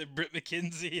Britt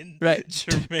McKenzie and Right.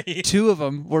 Jermaine. 2 of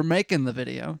them were making the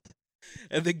video.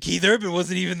 And then Keith Urban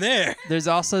wasn't even there. There's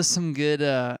also some good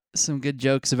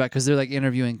jokes about, because they're like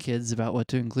interviewing kids about what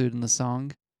to include in the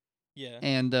song, Yeah.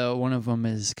 and one of them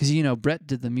is because Brett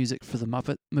did the music for the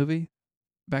Muppet movie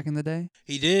back in the day,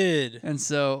 He did. and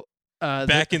so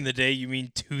Back in the day, you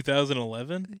mean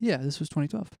 2011? yeah, this was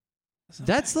 2012. not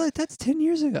That's back- that's 10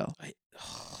 years ago.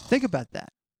 Think about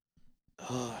that.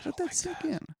 Oh, I Let don't that like sink that.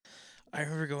 in. I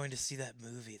remember going to see that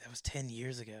movie. That was 10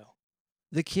 years ago.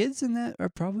 The kids in that are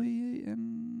probably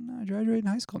in graduating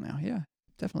high school now. Yeah,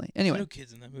 definitely. There's Anyway, no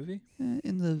kids in that movie.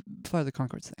 in the Flight of the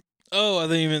Conchords thing. Oh, I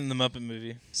thought you meant in the Muppet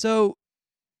movie. So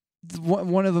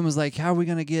one of them was like, "How are we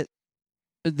gonna get?"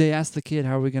 They asked the kid,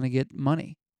 "How are we gonna get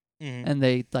money?" Mm-hmm. And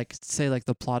they like say like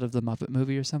the plot of the Muppet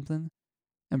movie or something.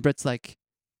 And Brett's like,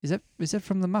 "Is that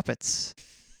from the Muppets?"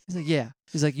 He's like, "Yeah."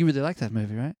 He's like, "You really like that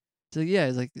movie, right?" He's like, "Yeah."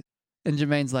 He's like, and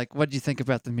Jermaine's like, "What do you think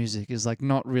about the music?" He's like,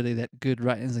 "Not really that good,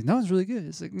 right?" And he's like, "No, it's really good."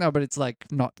 It's like, "No, but it's like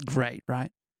not great,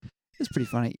 right?" It's pretty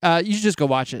funny. You should just go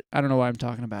watch it. I don't know why I'm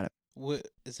talking about it. What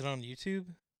is it on YouTube?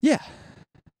 Yeah.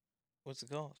 What's it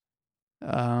called?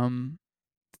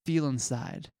 Feel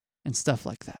Inside and stuff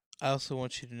like that. I also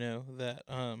want you to know that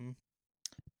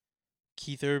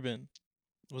Keith Urban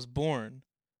was born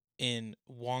in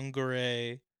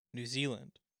Whangarei, New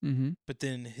Zealand, Mm-hmm. but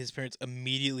then his parents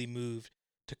immediately moved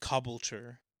to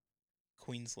Caboolture,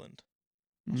 Queensland,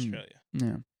 Australia.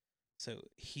 Yeah. So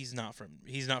he's not from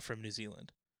New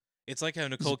Zealand. It's like how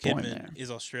Nicole born Kidman there. is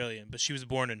Australian, but she was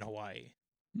born in Hawaii.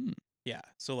 Hmm. Yeah,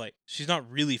 so like she's not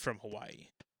really from Hawaii.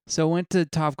 So I went to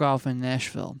Topgolf in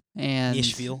Nashville, and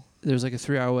Nashville. there was like a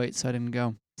 3-hour wait, so I didn't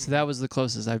go. So that was the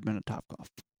closest I've been to Topgolf.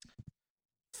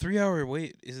 3-hour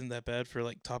wait isn't that bad for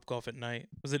like Topgolf at night.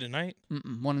 Was it at night?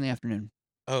 1 in the afternoon.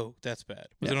 Oh, that's bad.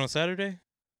 Was Yeah. it on Saturday?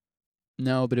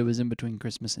 No, but it was in between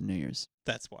Christmas and New Year's,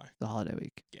 That's why. the holiday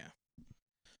week. Yeah.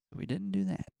 We didn't do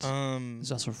that. It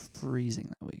was also freezing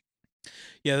that week.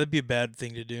 Yeah, that'd be a bad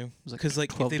thing to do. It was like Because like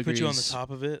if 12 they put you on the degrees. top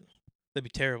of it, that'd be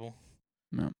terrible.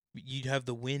 No. You'd have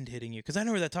the wind hitting you. Because I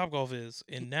know where that Topgolf is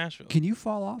in Nashville. Can you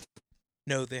fall off?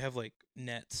 No, they have like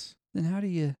nets. Then how do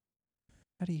you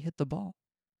hit the ball?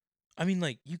 I mean,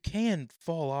 like you can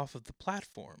fall off of the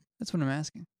platform, That's what I'm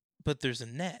asking. but there's a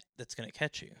net that's gonna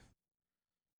catch you.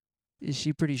 Is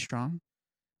she pretty strong?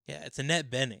 Yeah, it's a net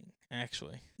bending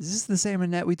actually. Is this the same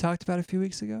Annette we talked about a few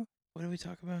weeks ago? What did we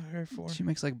talk about her for? She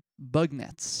makes like bug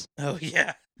nets, Oh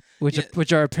yeah, which Yeah.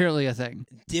 which are apparently a thing.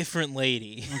 different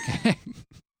lady. Okay.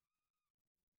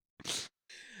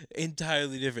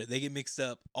 Entirely different. They get mixed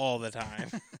up all the time.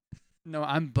 No,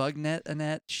 I'm Bugnet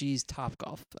Annette. She's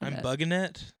Topgolf. I'm Annette.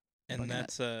 Buganet, and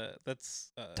Buganet.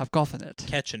 that's Topgolf Annette.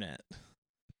 catch a net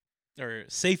or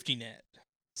safety net.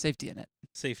 Safety Annette.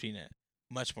 Safety net,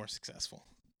 much more successful.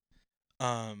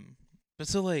 But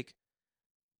so like,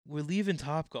 we're leaving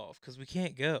Topgolf because we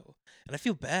can't go, and I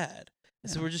feel bad.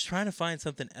 And so Yeah. we're just trying to find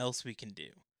something else we can do.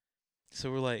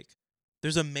 So we're like,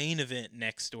 there's a main event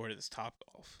next door to this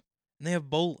Topgolf, and they have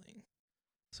bowling.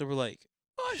 So we're like,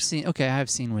 Oh, I've seen. Okay, I have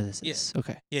seen where this Yeah. is.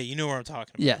 Okay. yeah, you know where I'm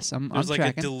talking about. Yes, I'm There's like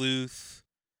tracking. a Duluth,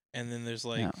 and then there's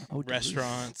like Yeah. Oh, Duluth.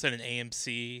 restaurants and an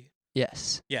AMC.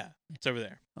 Yes. Yeah, it's over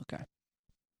there. Okay.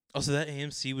 Also, that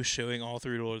AMC was showing all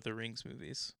 3 Lord of the Rings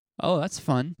movies. Oh, that's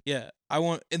fun. Yeah,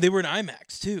 and they were in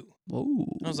IMAX too. Whoa.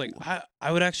 And I was like,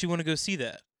 I would actually want to go see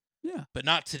that, yeah, but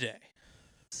not today.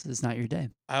 this is not your day.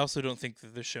 I also don't think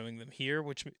that they're showing them here,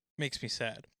 which makes me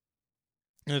sad.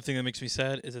 Another thing that makes me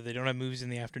sad is that they don't have movies in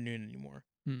the afternoon anymore,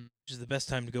 Hmm. which is the best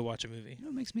time to go watch a movie. You know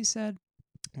what makes me sad?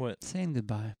 What? Saying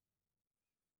goodbye.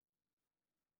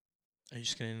 Are you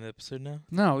just gonna end the episode now?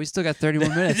 No, we still got 31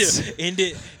 minutes. End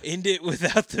it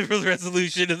without the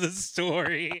resolution of the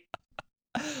story.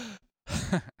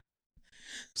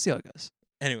 See how it goes.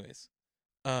 Anyways,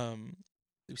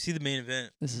 we see the main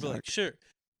event. This is We're like, sure,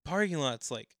 parking lot's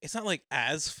like it's not like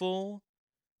as full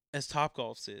as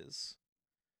Topgolf's is,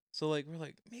 so like we're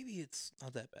like maybe it's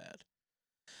not that bad.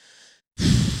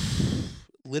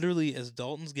 Literally, as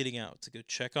Dalton's getting out to go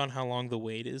check on how long the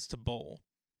wait is to bowl,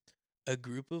 a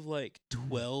group of like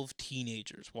 12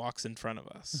 teenagers walks in front of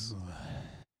us,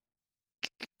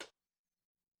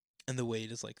 and the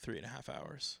wait is like 3.5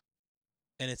 hours,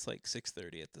 and it's like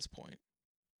 6:30 at this point.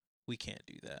 We can't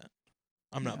do that.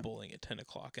 I'm not bowling at 10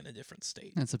 o'clock in a different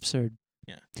state. That's absurd.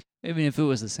 Yeah. I mean, if it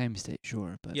was the same state,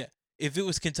 sure, but Yeah. If it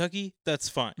was Kentucky, that's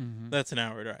fine. Mhm. That's an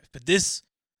hour drive. But this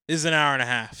is an hour and a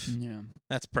half. Yeah.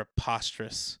 That's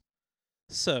preposterous.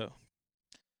 So,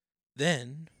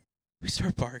 then we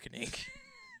start bargaining.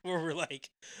 Where we're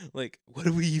like, what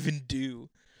do we even do?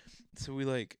 So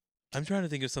I'm trying to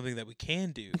think of something that we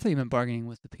can do. I thought you meant bargaining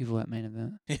with the people at main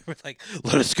event. We're like,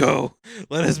 let us go.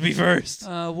 Let us be first.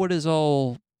 What does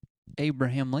all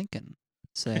Abraham Lincoln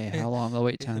say? How long the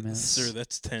wait time is? Sir,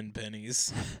 that's 10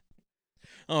 pennies.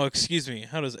 Oh, excuse me.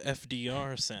 How does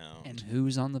FDR sound? And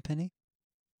who's on the penny?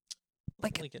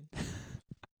 Lincoln.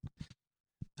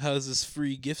 How's this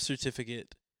free gift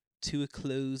certificate to a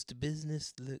closed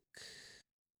business look?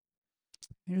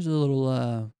 Here's a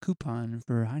little coupon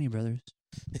for Heine Brothers.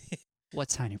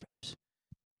 What's Heine Brothers?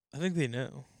 I think they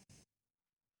know.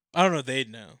 I don't know if they'd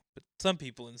know, but some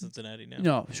people in Cincinnati know.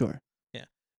 No, sure.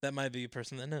 That might be a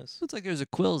person that knows. Looks like there's a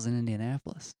Quills in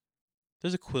Indianapolis.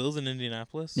 There's a Quills in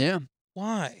Indianapolis? Yeah.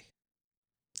 Why?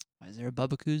 Why is there a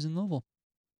Bubba Coos in Louisville?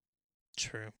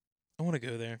 True. I want to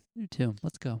go there. You too.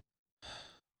 Let's go.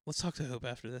 Let's talk to Hope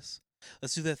after this.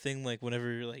 Let's do that thing like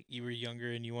whenever you were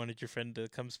younger and you wanted your friend to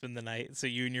come spend the night, so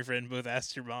you and your friend both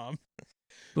asked your mom.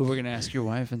 But we're gonna ask your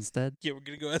wife instead. Yeah, we're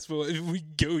gonna go ask my wife if we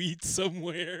can go eat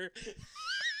somewhere.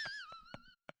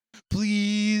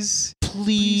 Please.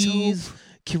 Please. Hope.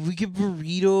 Can we get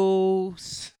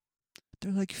burritos?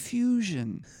 They're like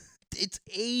fusion. It's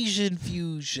Asian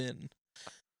fusion.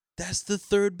 That's the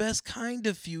third best kind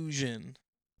of fusion.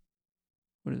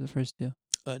 What are the first two?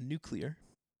 Nuclear.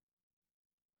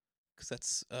 Because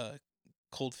that's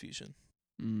cold fusion,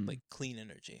 like clean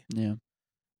energy. Yeah.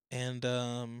 And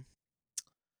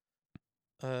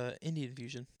Indian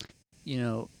fusion. You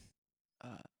know,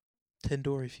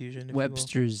 Tandoori fusion. If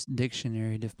Webster's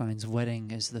dictionary defines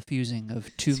wedding as the fusing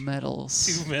of two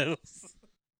metals. Two metals.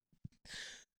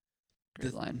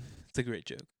 Great line. It's a great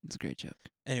joke. It's a great joke.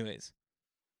 Anyways,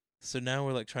 so now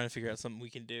we're trying to figure out something we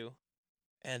can do,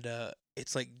 and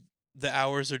it's like the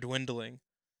hours are dwindling,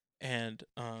 and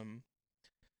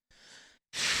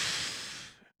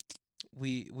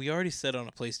we already set on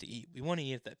a place to eat. We want to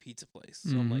eat at that pizza place.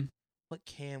 So I'm like, what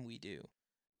can we do?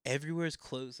 Everywhere's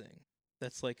closing.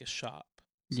 That's like a shop.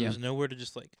 So there's nowhere to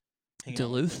just hang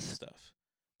Duluth? out and stuff.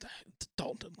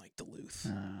 Dalton doesn't like Duluth.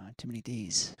 Too many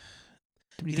D's.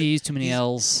 Too many D's, too many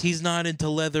L's. He's not into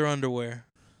leather underwear.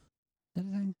 Is that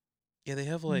a thing? Yeah, they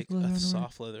have Like a leather underwear?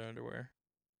 soft leather underwear.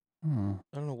 Oh.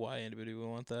 I don't know why anybody would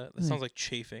want that. That Really? sounds like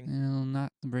chafing.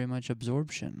 Not very much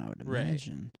absorption, I would Right.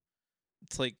 imagine.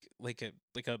 It's like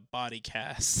a body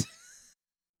cast.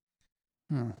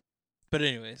 Huh. But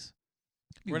anyways,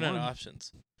 Be we're out of one.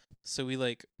 options. So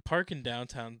we park in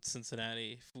downtown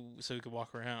Cincinnati so we could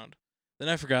walk around. Then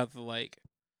I forgot that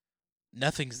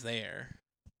nothing's there.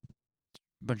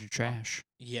 Bunch of trash.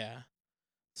 Yeah.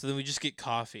 So then we just get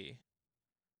coffee,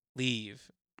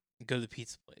 leave, and go to the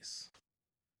pizza place.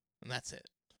 And that's it.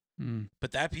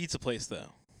 But that pizza place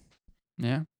though,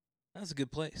 Yeah. that was a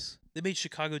good place. They made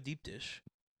Chicago deep dish.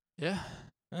 Yeah.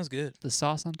 That was good. The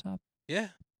sauce on top. Yeah.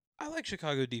 I like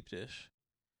Chicago deep dish.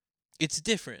 It's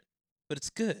different, but it's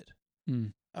good.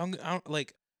 I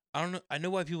don't know. I know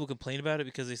why people complain about it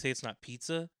because they say it's not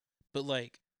pizza, but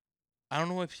I don't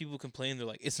know why people complain. They're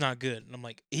like, it's not good, and I'm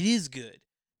like, it is good.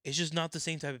 It's just not the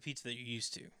same type of pizza that you're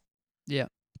used to. Yeah.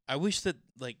 I wish that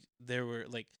there were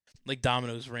like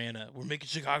Domino's ran we're making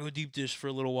Chicago deep dish for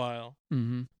a little while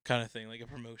kind of thing, like a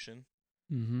promotion.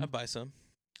 I'd buy some.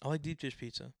 I like deep dish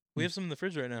pizza. We have some in the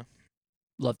fridge right now.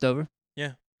 Leftover.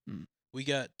 Yeah. We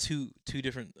got two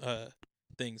different.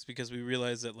 things because we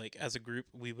realized that like as a group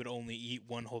we would only eat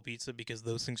one whole pizza because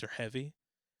those things are heavy.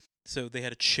 So they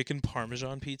had a chicken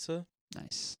parmesan pizza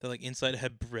Nice. that like inside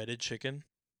had breaded chicken,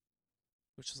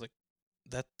 which is like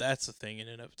that's a thing in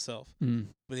and of itself. Mm.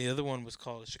 But the other one was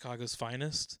called Chicago's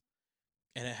Finest,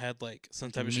 and it had like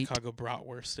some type of Meat. Chicago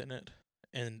bratwurst in it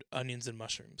and onions and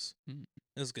mushrooms. Mm.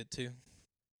 It was good too.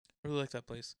 I really like that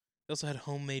place. They also had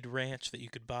homemade ranch that you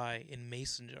could buy in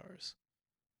mason jars.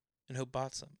 And Hope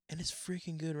bought some. And it's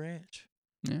freaking good ranch.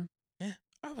 Yeah. Yeah,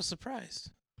 I was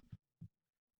surprised.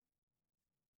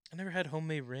 I never had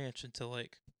homemade ranch until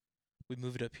like we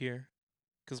moved up here.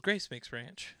 Because Grace makes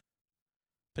ranch.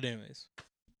 But anyways.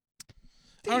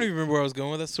 I don't even remember where I was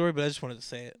going with that story, but I just wanted to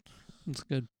say it. That's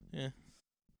good. Yeah.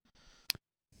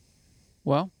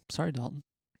 Well, sorry, Dalton.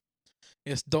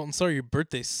 Yes, Dalton, sorry your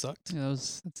birthday sucked. Yeah,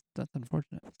 that's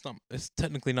unfortunate. It's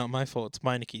technically not my fault. It's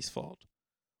Meineke's fault.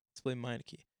 Let's blame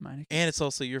Meineke. Mine. And it's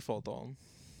also your fault, Dalton.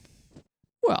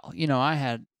 Well, I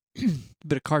had a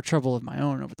bit of car trouble of my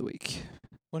own over the week.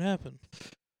 What happened?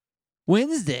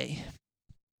 Wednesday,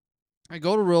 I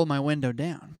go to roll my window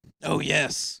down, Oh,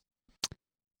 yes.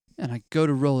 and I go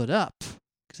to roll it up,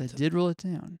 because I did roll it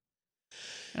down.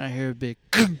 And I hear a big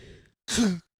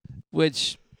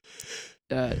which,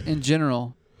 in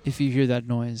general, if you hear that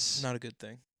noise, Not a good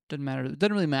thing. doesn't matter. It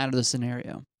doesn't really matter the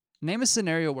scenario. Name a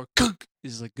scenario where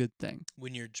is a good thing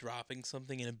When you're dropping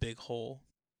something in a big hole.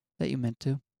 that you meant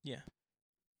to. Yeah.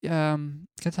 Can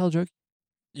I tell a joke?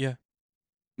 Yeah.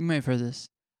 You may have heard this.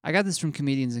 I got this from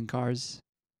Comedians in Cars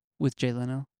with Jay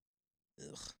Leno.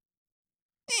 Ugh.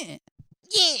 Eh,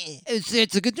 Yeah.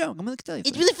 it's a good joke. I'm going to tell you.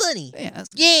 It's really funny. Yeah, that's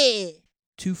Yeah.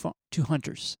 two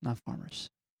hunters, not farmers.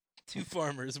 Two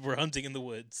farmers were hunting in the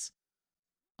woods.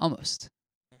 Almost.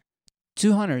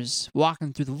 Two hunters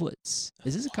walking through the woods.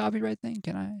 Is this a copyright thing?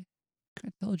 Can I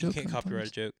tell a You joke? can't on the copyright a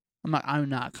post? joke. I'm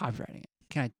not copyrighting it.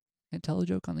 Can I tell a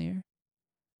joke on the air?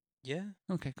 Yeah.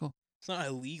 Okay, cool. It's not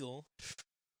illegal. Is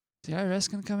the IRS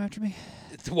gonna come after me?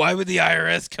 Why would the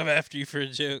IRS come after you for a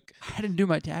joke? I didn't do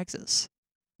my taxes.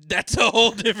 That's a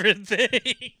whole different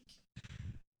thing.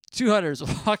 Two hunters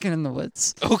walking in the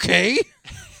woods, Okay.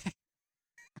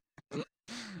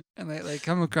 and they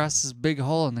come across this big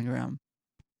hole in the ground.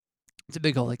 It's a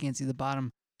big hole. They can't see the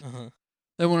bottom. Uh-huh.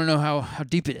 They want to know how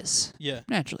deep it is, Yeah.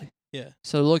 naturally. Yeah.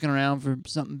 So they're looking around for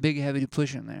something big, heavy to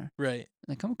push in there. Right. And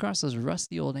they come across this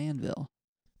rusty old anvil.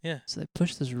 Yeah. So they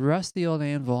push this rusty old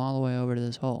anvil all the way over to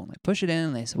this hole. And they push it in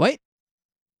and they say, wait.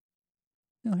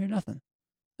 They don't hear nothing.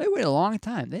 They wait a long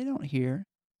time. They don't hear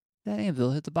that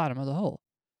anvil hit the bottom of the hole.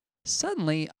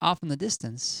 Suddenly, off in the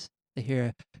distance, they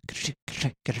hear a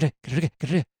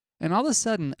and all of a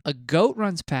sudden, a goat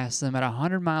runs past them at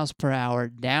 100 miles per hour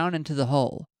down into the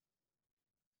hole.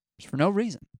 Just for no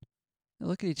reason. They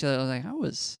look at each other like, that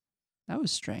was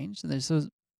strange. And they're so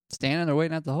standing there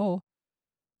waiting at the hole.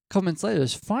 A couple minutes later,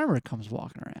 this farmer comes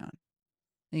walking around.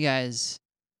 He says,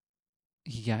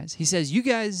 you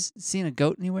guys seen a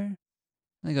goat anywhere?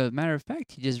 And they go, matter of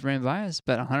fact, he just ran by us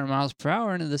about 100 miles per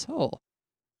hour into this hole.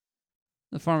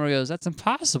 The farmer goes, that's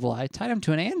impossible. I tied him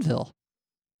to an anvil.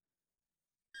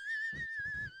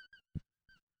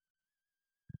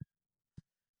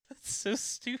 That's so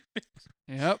stupid.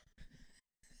 Yep.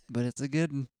 But it's a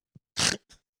good one.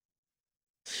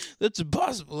 That's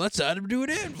impossible. Let's add him to an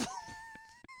anvil.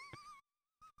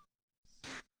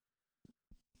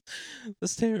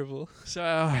 That's terrible.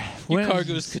 So, Your car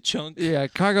goes ka-chunk. Yeah,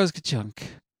 car goes ka-chunk.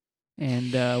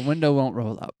 And window won't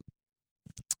roll up.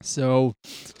 So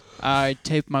I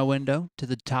tape my window to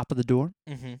the top of the door,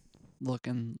 Mm-hmm.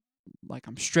 looking like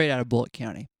I'm straight out of Bullitt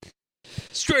County.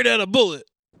 Straight out of Bullitt.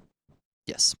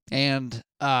 Yes. And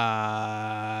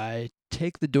I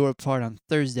take the door apart on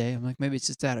Thursday. I'm like, maybe it's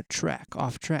just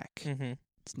off track. Mm-hmm.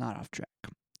 It's not off track.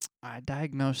 I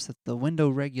diagnose that the window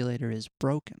regulator is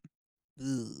broken.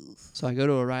 Ooh. So I go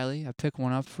to O'Reilly. I pick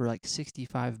one up for like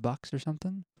 $65 or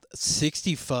something.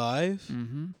 65?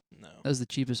 Mm-hmm. No. That was the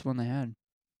cheapest one they had.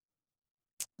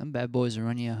 Them bad boys will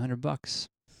run you $100.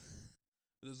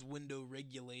 Those window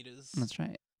regulators. That's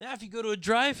right. Now, if you go to a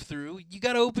drive-through, you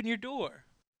got to open your door.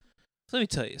 So let me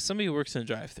tell you, somebody who works in a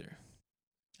drive-through,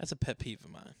 that's a pet peeve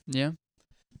of mine. Yeah.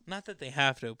 Not that they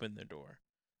have to open their door,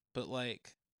 but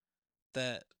like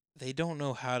that they don't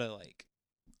know how to like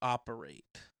operate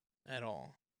at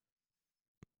all.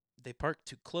 They park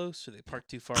too close or they park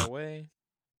too far away.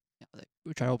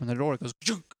 We try to open the door. It goes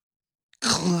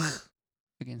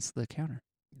against the counter.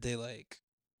 They like,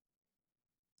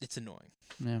 it's annoying.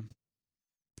 Yeah.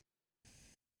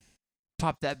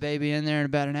 Pop that baby in there in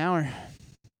about an hour.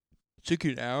 Took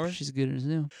you an hour? She's good as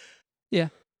new.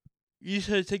 You just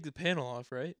had to take the panel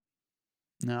off, right?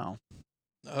 No.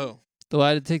 Oh. Though I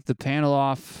had to take the panel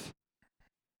off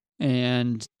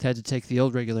and had to take the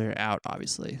old regulator out,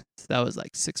 obviously. So that was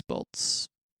like 6 bolts.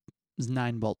 It was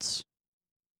 9 bolts.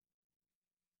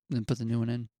 And then put the new one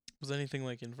in. Was anything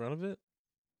like in front of it?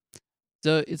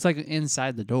 So it's like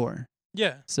inside the door.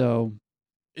 Yeah. So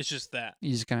It's just that.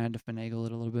 you just kind of had to finagle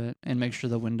it a little bit and make sure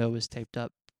the window was taped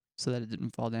up so that it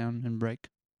didn't fall down and break.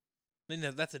 I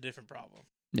mean, that's a different problem.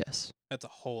 Yes. That's a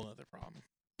whole other problem.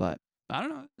 I don't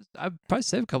know. I'd probably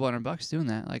save a couple $100 doing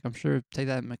that. Like, I'm sure take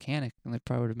that mechanic and they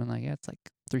probably would have been like, yeah, it's like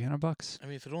 $300. I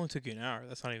mean, if it only took you an hour,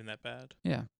 that's not even that bad.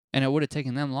 Yeah. And it would have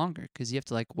taken them longer because you have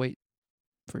to like wait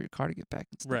for your car to get back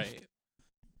and stuff. Right.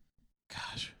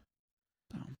 Gosh.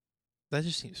 So. That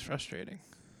just seems frustrating.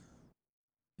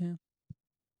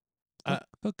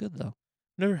 Felt good though.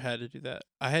 Never had to do that.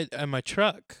 I had on my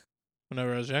truck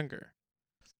whenever I was younger.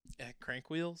 It had crank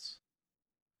wheels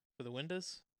for the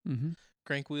windows. Mm-hmm.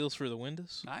 Crank wheels for the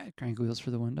windows. I had crank wheels for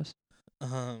the windows.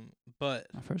 But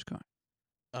My first car.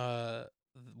 I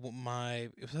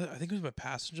think it was my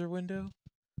passenger window.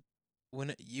 When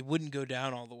it wouldn't go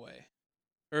down all the way,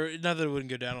 or not that it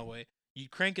wouldn't go down all the way. You'd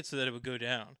crank it so that it would go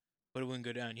down, but it wouldn't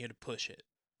go down. You had to push it,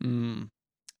 Mm.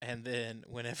 and then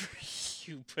whenever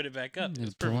you put it back up, it You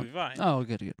was pull it. perfectly fine. Oh,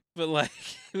 good. But like,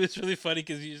 it was really funny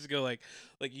because you just go like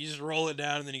you just roll it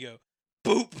down and then you go,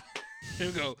 boop,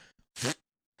 and you go.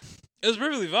 It was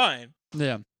perfectly fine.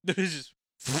 Yeah. It was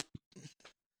just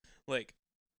like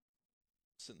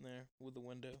sitting there with the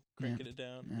window, cranking it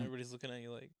down, and Yeah. everybody's looking at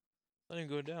you like, "Let him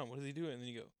go down. What is he doing?" And then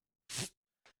you go,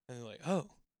 and they're like,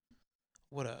 "Oh,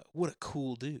 what a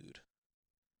cool dude.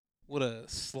 What a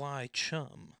sly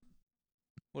chum.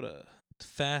 What a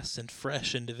fast and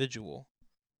fresh individual."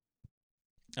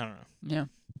 I don't know.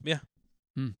 Yeah.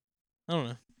 I don't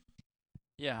know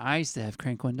Yeah. I used to have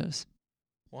crank windows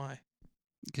why.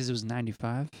 because it was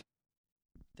 95.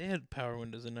 They had power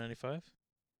windows in '95.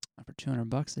 For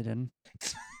 $200, they didn't.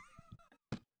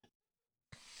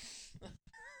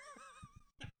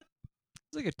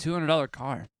 It's like a $200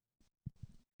 car.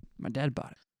 My dad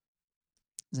bought it.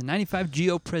 It's a 95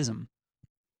 Geo Prism.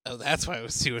 Oh, that's why it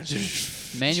was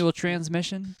 200. Manual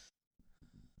transmission.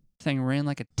 Thing ran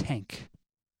like a tank.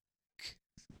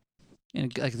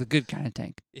 And like the good kind of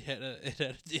tank.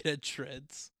 It had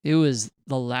treads. It was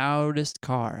the loudest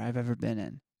car I've ever been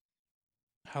in.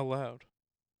 How loud?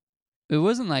 It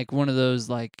wasn't like one of those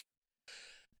like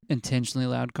intentionally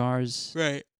loud cars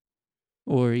Right.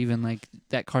 or even like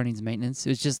that car needs maintenance. It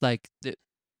was just like, it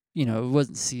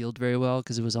wasn't sealed very well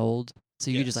because it was old. So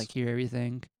you could just Yes. like hear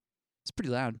everything. It's pretty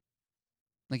loud.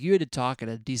 Like you had to talk at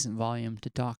a decent volume to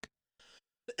talk.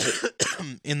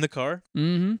 In the car?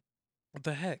 Mm-hmm. What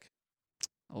the heck?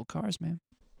 Old cars, man.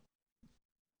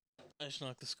 I just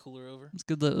knocked this cooler over. It's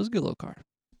good. It was a good little car.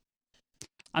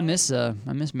 I miss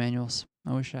manuals.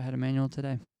 I wish I had a manual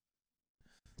today.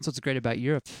 That's what's great about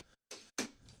Europe.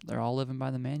 They're all living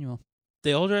by the manual.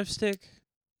 They all drive stick?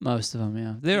 Most of them,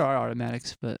 yeah. There are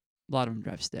automatics, but a lot of them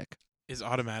drive stick. Is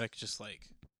automatic just like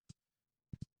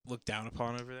looked down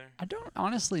upon over there? I don't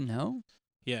honestly know.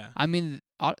 Yeah. I mean,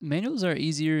 manuals are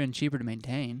easier and cheaper to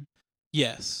maintain.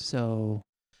 Yes. So,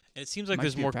 And it seems like Might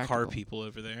there's be more car practical. people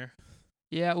over there.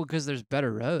 yeah, well, because there's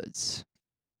better roads.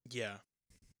 Yeah.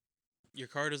 Your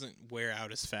car doesn't wear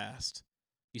out as fast.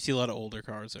 You see a lot of older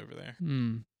cars over there.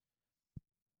 Hmm.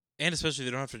 And especially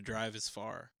they don't have to drive as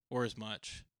far or as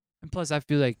much. And plus, I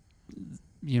feel like,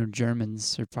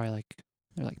 Germans are probably like,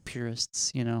 they're like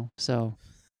purists, So,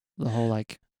 the whole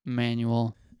like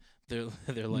manual, They're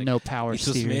like, no power it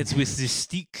was steering. made with the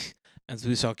stick, and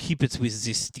we shall keep it with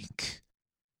the stick.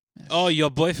 Yes. Oh, your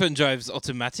boyfriend drives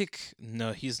automatic?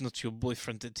 No, he's not your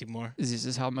boyfriend anymore. This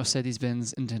is how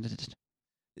Mercedes-Benz intended it.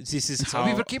 This is So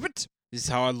we how will keep it. this is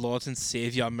how our Lord and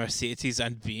Savior Mercedes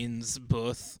and Benz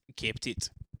both kept it.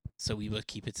 So we will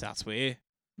keep it that way.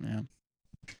 Yeah,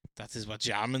 That is what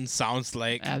German sounds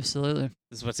like. absolutely.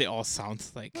 This is what they all sound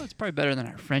like. Well, it's probably better than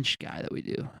our French guy that we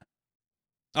do.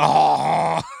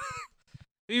 Oh! Have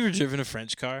you ever driven a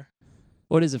French car?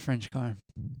 What is a French car?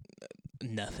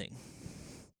 Nothing.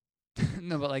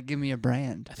 No, but like, give me a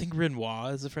brand. I think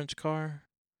Renoir is a French car.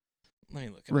 Let me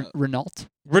look it up. Renault,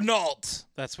 Renault!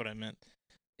 That's what I meant.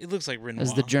 It looks like Renoir.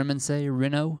 as the Germans say,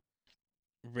 Renault.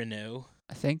 Renault.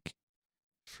 I think.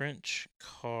 French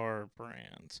car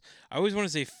brands. I always want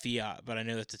to say Fiat, but I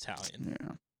know that's Italian.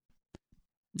 Yeah.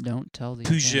 Don't tell the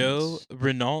Peugeot,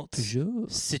 Renault, Peugeot,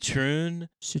 Citroën,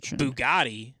 Citroen.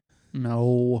 Bugatti.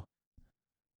 No,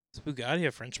 Is Bugatti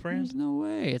a French there's brand? no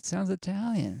way. It sounds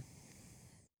Italian.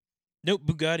 Nope,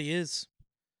 Bugatti is.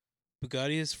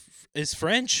 Bugatti is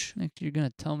French. Like you're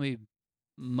gonna tell me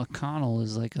McConnell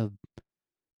is like a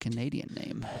Canadian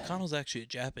name. McConnell's actually a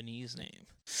Japanese name.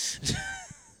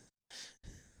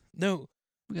 No,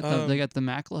 They got the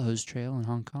Maclehose Trail in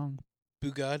Hong Kong.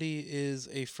 Bugatti is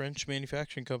a French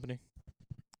manufacturing company,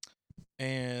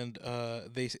 and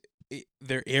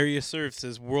their area served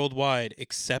says worldwide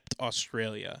except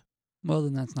Australia. Well,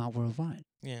 then that's not worldwide.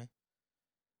 Yeah,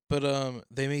 but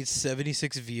they made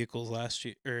 76 vehicles last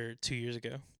year or 2 years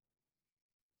ago.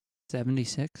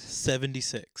 76?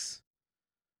 76.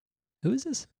 Who is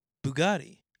this?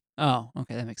 Bugatti. Oh,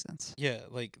 okay, that makes sense. Yeah,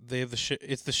 like they have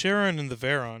it's the Chiron and the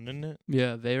Veyron, isn't it?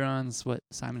 Yeah, Veyron's what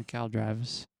Simon Cowell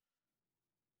drives.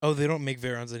 Oh, they don't make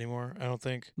Veyrons anymore, I don't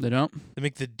think. They don't? They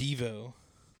make the Devo.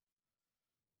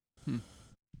 Hmm.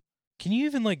 Can you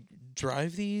even like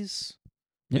drive these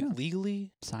Yeah.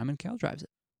 legally Simon Cowell drives it.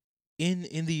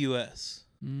 in the US?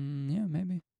 Yeah,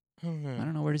 maybe. I don't know. I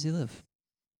don't know. Where does he live?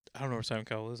 I don't know where Simon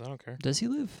Cowell is. I don't care. Does he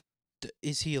live?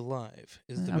 Is he alive?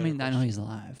 Is the I mean, better I know question. he's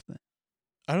alive, but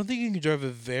I don't think you can drive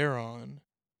a Veyron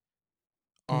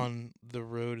on the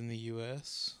road in the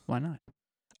US. why not?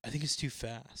 I think it's too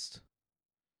fast.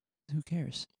 Who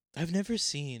cares? I've never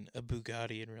seen a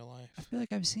Bugatti in real I life. feel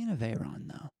like I've seen a Veyron,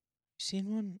 though. You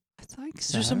seen one? I think Is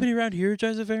so. there somebody around here who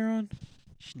drives a Veyron?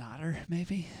 Schnatter,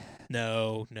 maybe?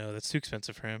 No, that's too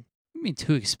expensive for him. I mean,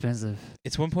 too expensive.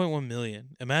 It's 1.1 million.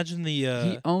 Imagine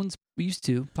the he used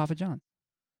to, Papa John.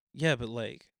 yeah, but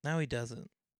like now he doesn't.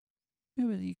 Yeah,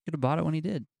 but he could have bought it when he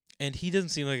did. And he doesn't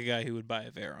seem like a guy who would buy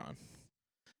a Veyron.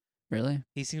 Really?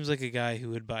 He seems like a guy who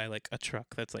would buy like a truck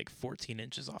that's like 14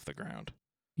 inches off the ground.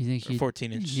 You think Or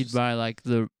 14 inches. he'd buy like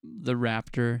the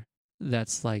Raptor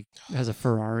that's like has a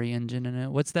Ferrari engine in it?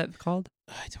 What's that called?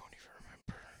 I don't even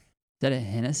remember. Is that a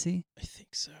Hennessy? I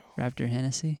think so. Raptor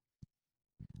Hennessy?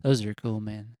 Those are cool,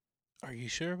 man. Are you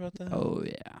sure about that? Oh,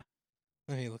 yeah.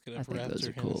 Let me look it I up. think Raptor those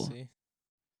are cool. Hennessy.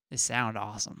 They sound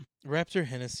awesome. Raptor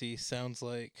Hennessy sounds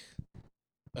like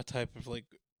a type of like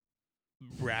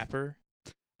rapper.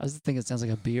 I was thinking it sounds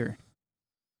like a beer.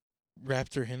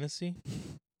 Raptor Hennessy?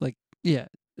 Yeah,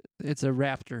 it's a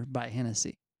Raptor by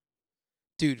Hennessy.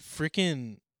 Dude,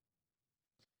 freaking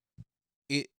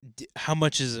how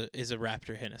much is a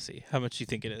Raptor Hennessy? How much do you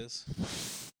think it is?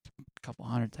 A couple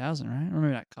 100,000, right? Or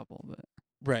maybe not a couple, but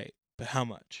Right. But how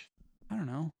much? I don't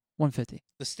know. 150.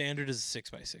 The standard is a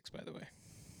 6x6, by the way.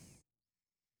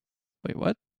 Wait,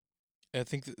 what? I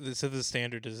think they said the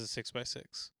standard is a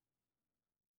 6x6.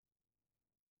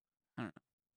 I don't know.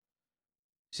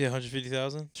 See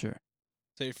 150,000? Is Sure.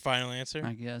 that your final answer?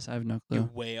 I guess. I have no You're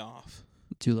clue. way off.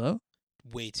 Too low?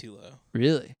 Way too low.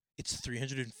 Really? It's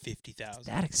 350,000.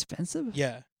 That expensive?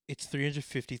 Yeah, it's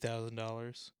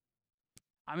 $350,000.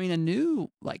 I mean, a new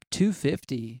like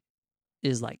 250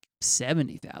 is like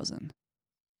 70,000.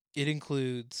 It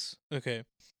includes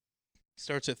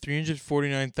starts at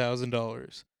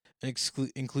 $349,000 and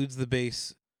includes the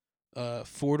base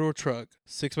 4-door truck,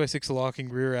 6x6 locking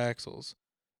rear axles,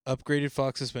 upgraded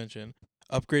Fox suspension,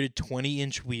 upgraded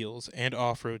 20-inch wheels and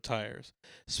off-road tires,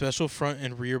 special front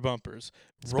and rear bumpers,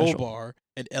 roll Special. bar,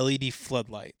 and LED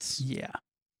floodlights. Yeah.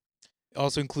 It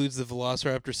also includes the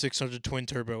Velociraptor 600 twin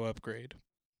turbo upgrade.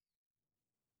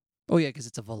 Oh yeah, because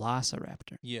it's a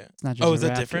Velociraptor. Yeah. It's not just. Oh, a is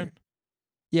that Raptor. different?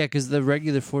 Yeah, because the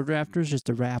regular Ford Raptor is just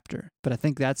a Raptor, but I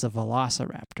think that's a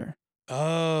Velociraptor.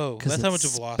 Oh, 'Cause that's how much a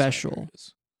it's Velociraptor special.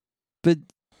 is. But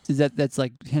that's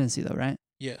like Hennessy though, right?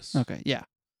 Yes. Okay, yeah.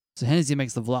 So Hennessy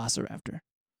makes the Velociraptor.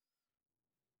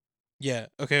 Yeah.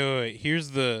 Okay. Wait.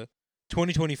 Here's the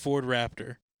 2020 Ford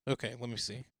Raptor. Okay. Let me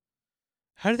see.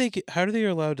 How do they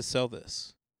allowed to sell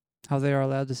this? How they are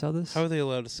allowed to sell this? How are they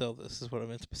allowed to sell this? Is what I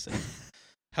meant to say.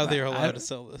 How they are I- allowed to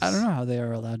sell this? I don't know how they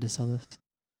are allowed to sell this.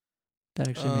 That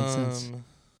actually makes sense.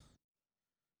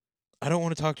 I don't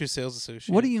want to talk to your sales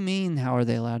associate. What do you mean? How are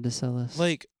they allowed to sell this?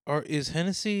 like? Is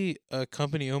Hennessy a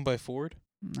company owned by Ford?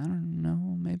 I don't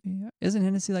know. Maybe isn't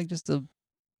Hennessy like just a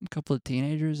couple of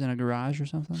teenagers in a garage or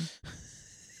something?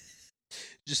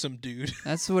 Just some dude.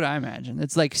 That's what I imagine.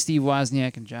 It's like Steve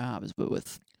Wozniak and Jobs, but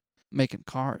with making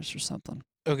cars or something.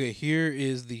 Okay, here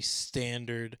is the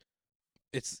standard.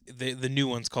 It's the new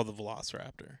one's called the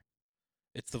Velociraptor.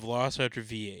 It's the Velociraptor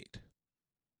V8.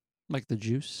 Like the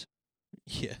juice.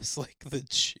 Yes, like the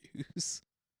juice.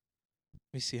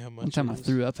 Let me see how much. One time it I is.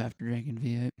 threw up after drinking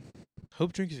V8.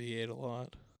 Hope drinks V8 a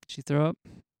lot. Did she throw up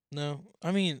No,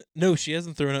 I mean, no, she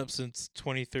hasn't thrown up since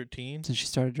 2013. since she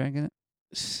started drinking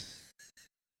it?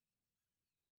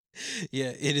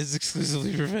 Yeah, it has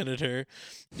exclusively prevented her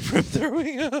from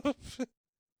throwing up.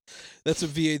 That's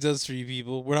what V8 does for you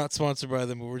people. We're not sponsored by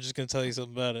them, but we're just going to tell you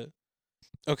something about it.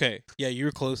 Okay, yeah,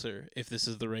 you're closer if this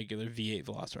is the regular V8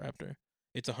 Velociraptor.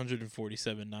 It's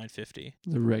 147,950.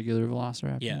 The regular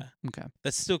Velociraptor. Yeah. Okay.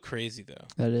 That's still crazy though.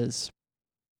 That is.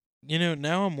 You know,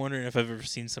 now I'm wondering if I've ever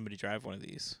seen somebody drive one of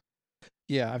these.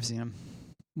 Yeah, I've seen them.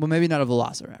 Well, maybe not a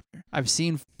Velociraptor. I've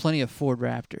seen plenty of Ford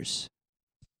Raptors.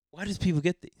 Why does people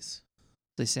get these?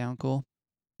 They sound cool.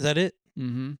 Is that it?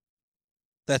 Mm-hmm.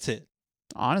 That's it.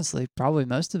 Honestly, probably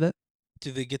most of it.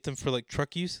 Do they get them for like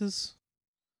truck uses?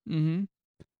 Mm-hmm.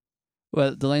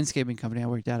 Well, the landscaping company I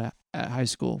worked at high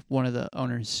school, one of the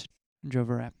owners drove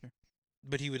a Raptor.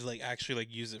 But he would like actually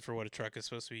like use it for what a truck is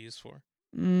supposed to be used for.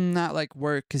 Not like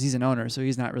work, because he's an owner, so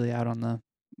he's not really out on the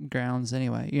grounds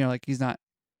anyway. You know, like he's not.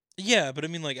 Yeah, but I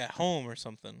mean like at home or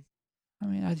something. I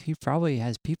mean, he probably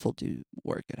has people do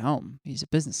work at home. He's a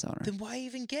business owner. Then why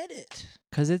even get it?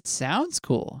 Because it sounds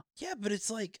cool. Yeah, but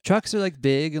it's like Trucks are like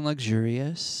big and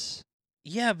luxurious.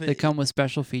 yeah, but They come with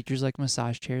special features like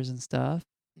massage chairs and stuff.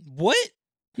 what?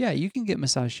 Yeah, you can get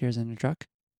massage chairs in your truck.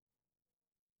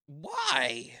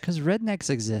 Why? Because rednecks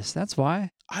exist. That's why.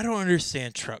 I don't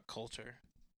understand truck culture.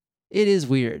 It is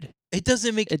weird. It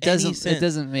doesn't make It any doesn't. sense. It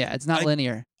doesn't. Yeah, it's not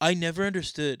linear. I never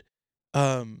understood,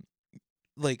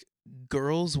 like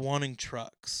girls wanting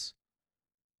trucks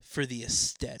for the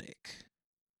aesthetic.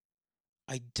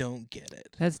 I don't get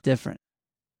it. That's different.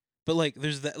 But like,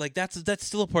 there's that. Like that's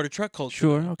still a part of truck culture.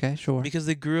 Sure. Okay. Sure. Because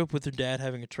they grew up with their dad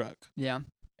having a truck, Yeah.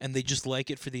 and they just like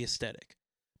it for the aesthetic.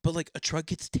 But like, a truck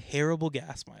gets terrible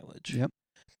gas mileage. Yep.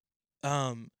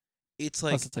 It's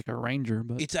like Plus, it's like a Ranger,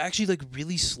 but it's actually like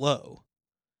really slow.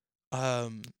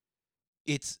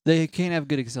 It's they can't have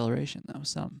good acceleration though.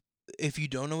 Some. if you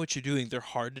don't know what you're doing, they're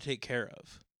hard to take care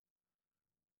of.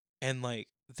 And like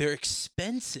they're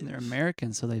expensive. They're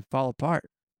American, so they fall apart.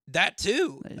 That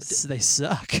too. They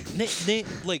suck.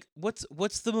 Like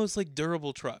what's the most like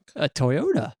durable truck? A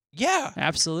Toyota. Yeah.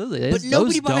 Absolutely. But Those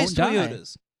nobody buys don't die.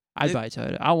 Toyotas. I'd They- buy a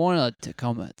Toyota. I want a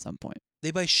Tacoma at some point. They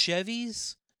buy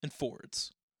Chevys and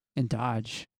Fords. And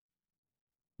Dodge.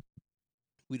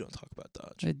 We don't talk about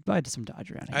Dodge. I'd buy some Dodge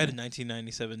around here. I had a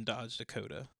 1997 Dodge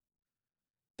Dakota.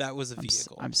 That was a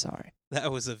vehicle. I'm sorry.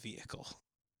 That was a vehicle.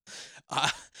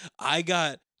 I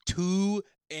got to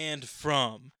and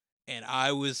from, and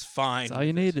I was fine. That's all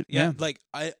you with it. needed. Yeah, Yeah. like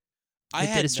I It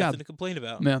had did its nothing job. to complain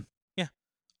about. Yeah.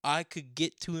 I could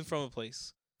get to and from a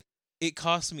place. It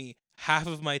cost me half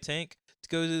of my tank to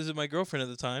go visit my girlfriend at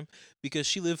the time because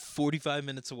she lived 45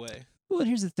 minutes away. Well,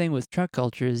 here's the thing with truck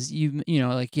culture is you know,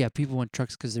 like, yeah, people want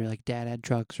trucks because their like dad had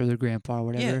trucks or their grandpa or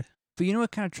whatever. Yeah. But you know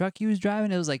what kind of truck he was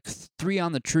driving? It was like 3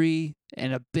 on the tree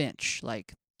and a bench,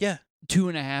 like Yeah.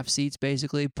 2.5 seats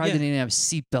basically. Probably Yeah. didn't even have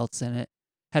seat belts in it.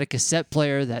 Had a cassette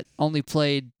player that only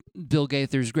played Bill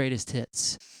Gaither's greatest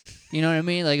hits. You know what I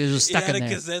mean? Like it was just stuck it had in a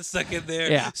there. cassette stuck in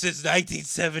there Yeah. since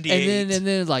 1978. And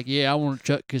then like, yeah, I want a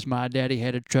truck because my daddy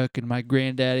had a truck and my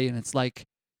granddaddy, and it's like,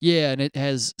 yeah, and it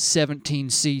has 17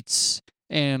 seats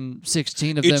and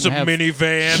 16 of it's them a have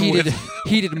minivan heated with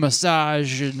heated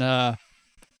massage and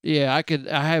yeah,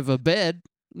 I have a bed.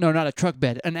 No, not a truck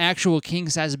bed, an actual king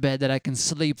size bed that I can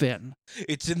sleep in.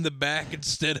 it's in the back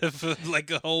instead of like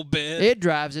a whole bed. It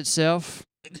drives itself.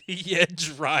 Yeah, it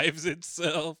drives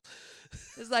itself.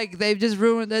 It's like they've just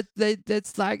ruined it.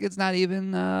 It's like it's not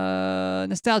even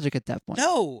nostalgic at that point.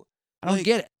 No, I don't like-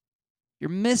 get it. You're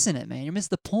missing it, man. You're missing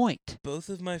the point. both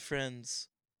of my friends,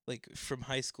 like from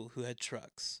high school, who had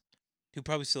trucks, who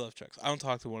probably still have trucks. I don't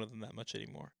talk to one of them that much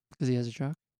anymore. Because he has a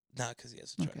truck. Not because he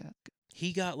has a truck. Okay.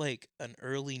 He got like an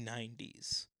early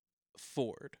 90s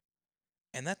Ford,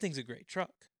 and that thing's a great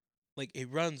truck. Like it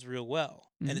runs real well,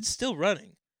 Mhm. and it's still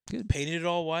running. Good. Painted it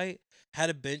all white. Had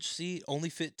a bench seat. Only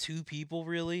fit 2 people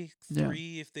really. Yeah.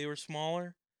 3 if they were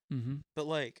smaller. Mm-hmm. But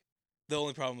like, the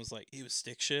only problem was like he was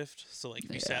stick shift, so like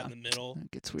if you sat Yeah. in the middle,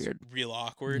 It gets it's weird. real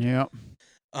awkward. Yeah.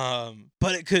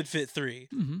 But it could fit 3.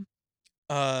 Mm-hmm.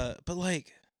 But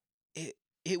like,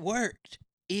 it worked.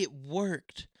 It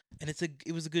worked, and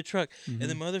it was a good truck. Mm-hmm. And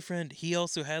then my other friend, he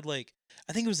also had like,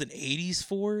 I think it was an 80s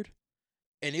Ford,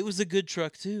 and it was a good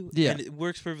truck too. Yeah. And it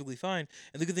works perfectly fine.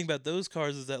 And the good thing about those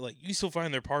cars is that like you still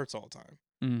find their parts all the time.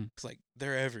 Mm. It's like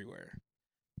they're everywhere.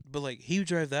 But like he would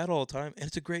drive that all the time, and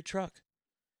it's a great truck.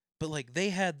 But like they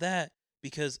had that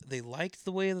because they liked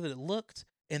the way that it looked,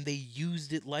 and they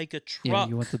used it like a truck. Yeah,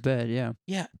 you want the bed, yeah.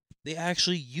 Yeah, they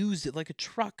actually used it like a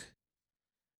truck.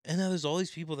 And now there's all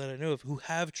these people that I know of who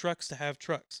have trucks to have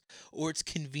trucks, or it's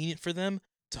convenient for them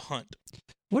to hunt.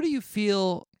 What do you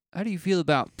feel? How do you feel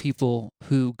about people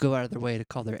who go out of their way to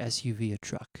call their SUV a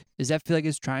truck? Does that feel like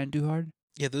it's trying too hard?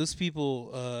 Yeah, those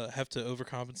people have to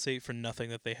overcompensate for nothing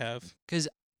that they have. Because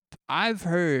I've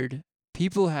heard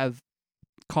people have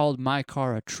called my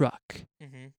car a truck,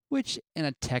 Mm-hmm. which in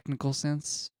a technical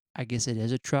sense I guess it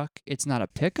is a truck. It's not a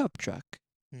pickup truck,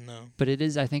 No. but it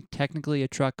is, I think, technically a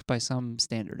truck by some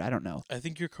standard. I don't know. I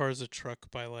think your car's a truck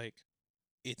by like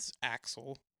its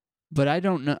axle. But I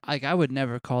don't know. Like, I would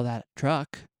never call that a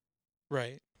truck.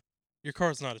 Right. Your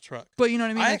car's not a truck. But you know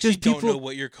what I mean? I Like, actually there's don't people. know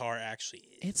what your car actually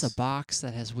is. It's a box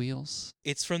that has wheels.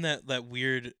 It's from that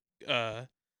weird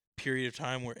period of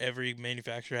time where every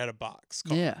manufacturer had a box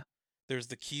car. Yeah. There's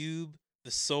the Cube,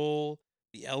 the Soul,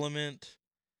 the Element.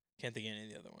 Can't think of any of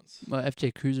the other ones. Well,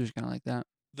 FJ Cruiser's kind of like that.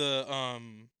 The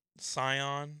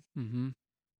Scion, Mm-hmm.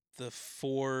 the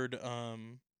Ford.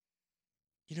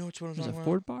 You know which one I'm There's a talking about?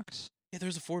 Ford box. Yeah,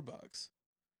 there's a Ford box.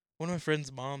 One of my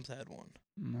friend's moms had one.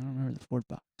 I don't remember the Ford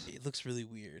box. It looks really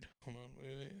weird. Hold on,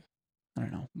 wait. I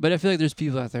don't know. But I feel like there's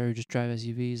people out there who just drive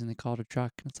SUVs and they call it a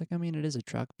truck. And it's like, I mean, it is a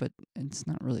truck, but it's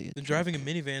not really a Then truck. driving a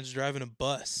minivan's driving a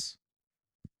bus.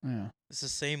 Yeah, It's the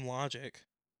same logic.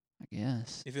 I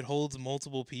guess. If it holds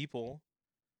multiple people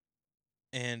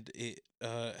and it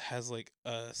has like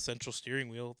a central steering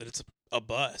wheel, then it's a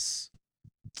bus.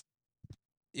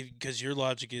 Because your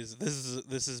logic is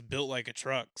this is built like a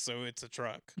truck, so it's a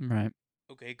truck. Right.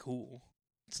 Okay, cool.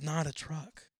 It's not a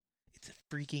truck. It's a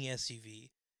freaking SUV.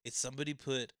 It's somebody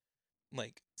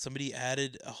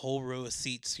added a whole row of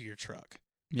seats to your truck.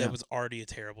 Yeah. That was already a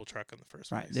terrible truck in the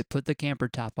first Right. place. They put the camper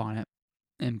top on it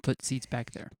and put seats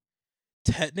back there.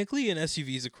 Technically, an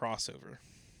SUV is a crossover.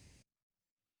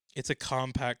 It's a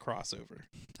compact crossover.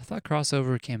 I thought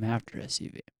crossover came after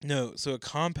SUV. No, so a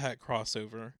compact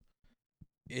crossover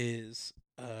is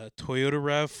Toyota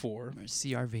RAV4, Or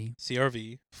CRV,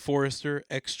 CRV, Forester,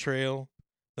 X-Trail,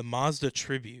 the Mazda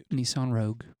Tribute. Nissan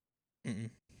Rogue. Mm-mm.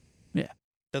 Yeah.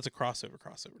 That's a crossover,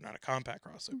 not a compact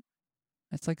crossover.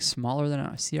 That's like smaller than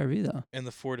a CRV though. And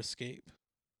the Ford Escape.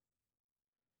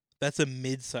 That's a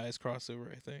mid-size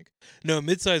crossover, I think. No,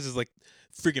 mid-size is like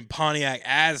freaking Pontiac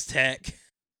Aztec.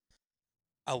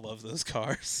 I love those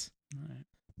cars. Right.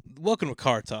 Welcome to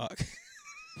Car Talk.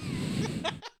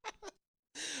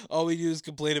 All we do is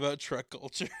complain about truck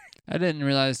culture. I didn't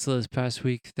realize till this past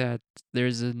week that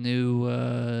there's a new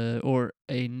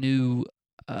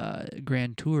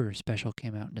Grand Tour special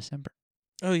came out in December.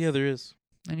 Oh yeah, there is.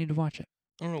 I need to watch it.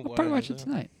 I don't know I'll why. probably watch there's it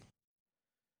that.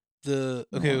 tonight.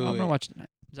 Okay, I'm wait. gonna watch it tonight.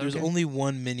 Is that There's okay? only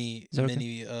one mini Is that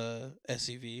okay?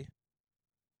 SUV,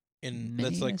 and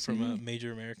that's Mini like from a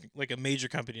SUV? major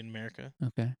company in America.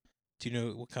 Okay. Do you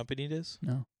know what company it is?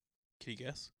 No. Can you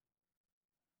guess?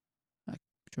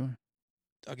 Sure.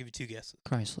 I'll give you two guesses.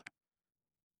 Chrysler.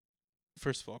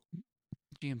 First of all,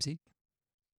 GMC.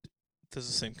 this is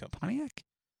the same company. Pontiac.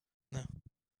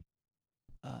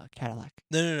 No. Cadillac.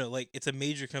 No. Like it's a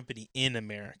major company in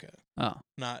America, Oh,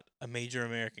 not a major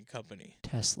American company.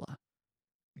 Tesla.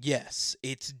 Yes,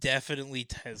 it's definitely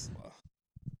Tesla.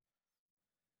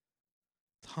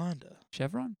 Honda.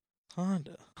 Chevron.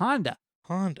 Honda.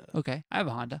 Honda. Okay, I have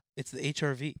a Honda. It's the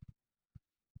HRV.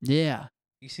 Yeah.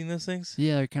 You seen those things?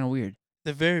 Yeah, they're kind of weird.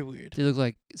 They're very weird. They look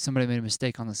like somebody made a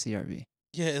mistake on the CRV.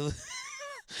 Yeah,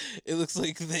 it looks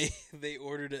like they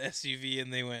ordered an SUV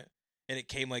and it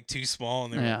came like too small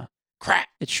and they were Yeah. like, crap.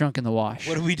 It shrunk in the wash.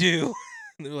 What do we do?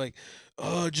 And they're like,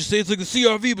 just say it's like a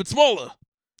CRV but smaller.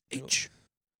 H.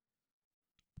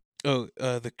 The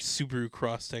Subaru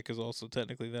Crosstrek is also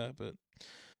technically that, but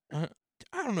I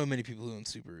don't know many people who own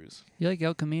Subarus. You like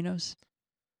El Caminos?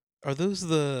 Are those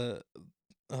the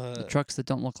Trucks that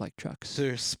don't look like trucks.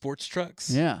 they're sports trucks?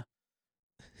 Yeah.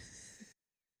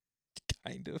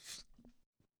 Kind of.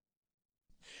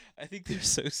 I think they're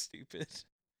so stupid.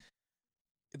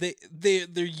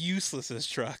 They're useless as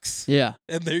trucks. Yeah.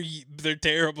 And they're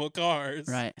terrible cars.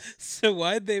 Right. So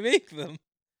why'd they make them?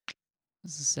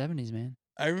 This is the 70s, man.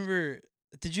 I remember.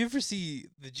 Did you ever see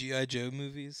the G.I. Joe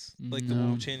movies? Like the No.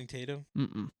 one with Channing Tatum?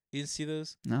 Mm-mm. You didn't see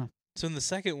those? No. So in the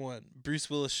second one, Bruce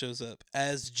Willis shows up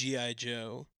as G.I.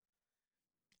 Joe.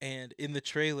 And in the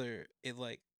trailer, it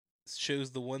like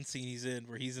shows the one scene he's in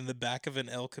where he's in the back of an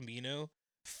El Camino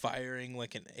firing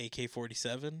like an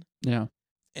AK-47. Yeah.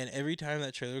 And every time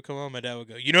that trailer would come on, my dad would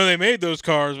go, "You know they made those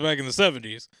cars back in the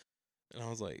 70s." And I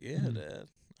was like, "Yeah, Mhm. Dad,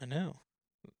 I know.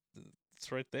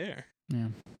 It's right there. Yeah.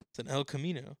 It's an El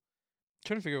Camino." I'm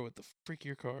trying to figure out what the freak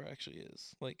your car actually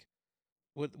is. Like,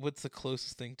 what's the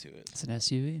closest thing to it? It's an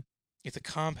SUV. It's a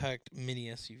compact mini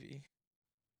SUV.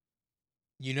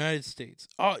 United States.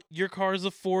 Oh, your car is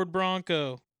a Ford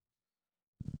Bronco.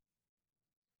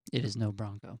 It is no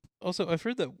Bronco. Also, I've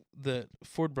heard that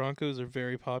Ford Broncos are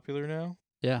very popular now.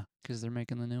 Yeah, because they're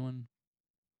making the new one.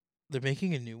 They're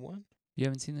making a new one? You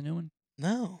haven't seen the new one?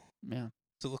 No. Yeah.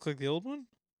 Does it look like the old one?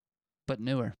 But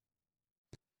newer.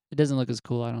 It doesn't look as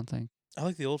cool, I don't think. I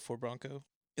like the old Ford Bronco.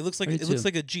 It looks like Me it looks too.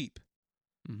 like a Jeep.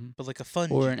 but like a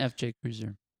fun Or Jeep. an FJ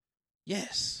Cruiser. Yes.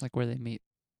 It's like where they meet.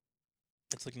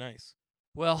 It's like nice.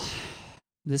 Well,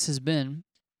 this has been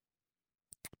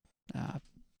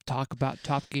talk about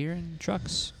Top Gear and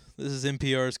trucks. This is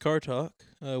NPR's Car Talk.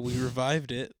 We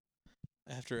revived it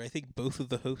after I think both of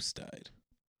the hosts died.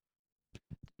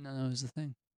 No, that was the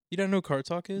thing. You don't know what Car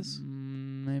Talk is?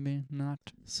 Maybe not.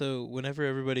 So whenever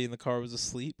everybody in the car was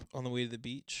asleep on the way to the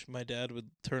beach, my dad would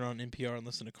turn on NPR and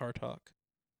listen to Car Talk.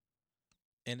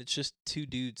 And it's just two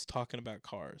dudes talking about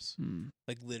cars.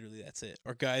 Like literally that's it.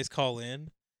 Or guys call in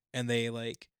and they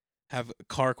like have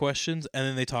car questions and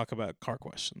then they talk about car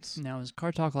questions. Now, is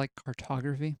Car Talk like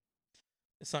cartography?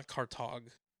 It's not Cartog.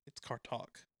 It's Car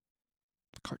Talk.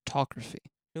 Cartography.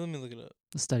 Here, let me look it up.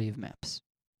 The study of maps.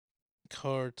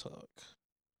 Car Talk.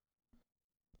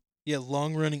 Yeah,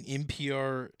 long-running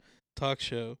NPR talk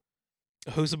show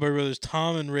hosted by brothers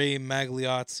Tom and Ray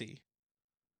Magliozzi.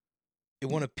 It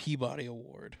won a Peabody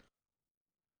Award.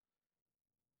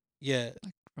 Yeah,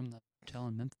 Like from the hotel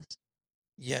in Memphis.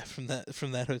 yeah, from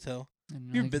that hotel. I didn't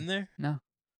You ever really- been there? No.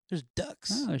 There's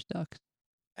ducks. Oh, there's ducks.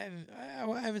 I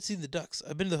haven't seen the ducks.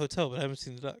 I've been to the hotel, but I haven't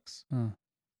seen the ducks. Oh.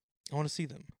 I want to see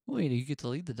them. Wait, you get to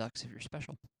lead the ducks if you're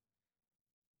special.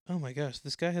 Oh my gosh,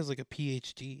 this guy has like a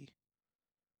PhD.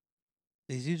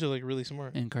 These dudes are like really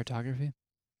smart. In cartography?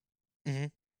 Mm-hmm.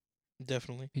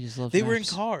 Definitely. He just loves They were in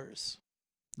maps. Cars.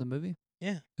 The movie?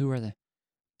 Yeah. Who are they?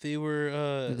 They were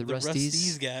They're the the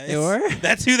Rusties Rusties? guys. They were?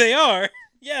 That's who they are.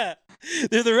 Yeah.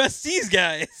 They're the Rusties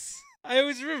guys. I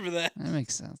always remember that. That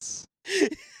makes sense.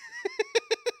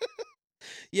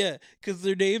 Yeah, because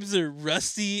their names are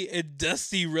Rusty and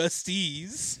Dusty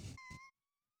Rusties.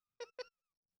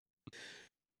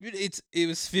 It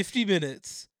was 50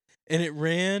 minutes, and it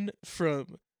ran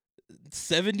from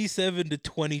 77 to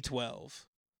 2012,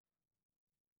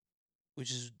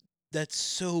 that's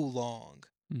so long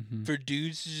Mm-hmm. for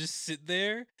dudes to just sit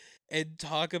there and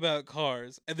talk about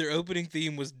cars. And their opening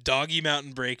theme was Doggy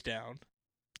Mountain Breakdown.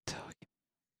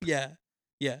 Yeah.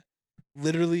 Yeah.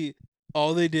 Literally,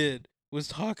 all they did was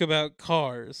talk about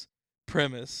cars.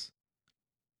 Premise.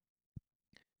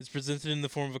 It's presented in the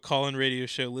form of a call-in radio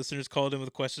show. Listeners called in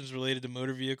with questions related to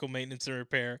motor vehicle maintenance and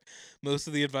repair. Most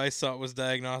of the advice sought was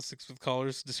diagnostics, with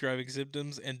callers describing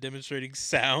symptoms and demonstrating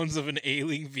sounds of an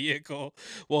ailing vehicle,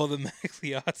 while the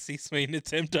Magliozzis made an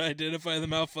attempt to identify the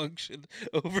malfunction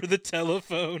over the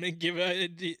telephone and give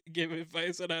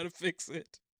advice on how to fix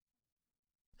it.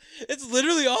 It's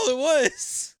literally all it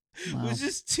was. It Wow. was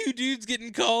just two dudes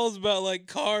getting calls about like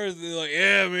cars. And they're like,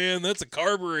 "Yeah, man, that's a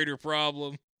carburetor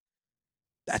problem."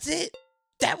 That's it.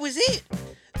 That was it.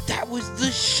 That was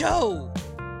the show.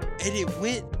 And it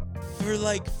went for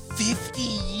like 50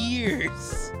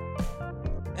 years.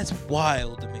 That's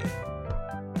wild to me.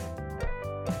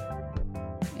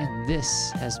 And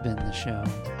this has been the show.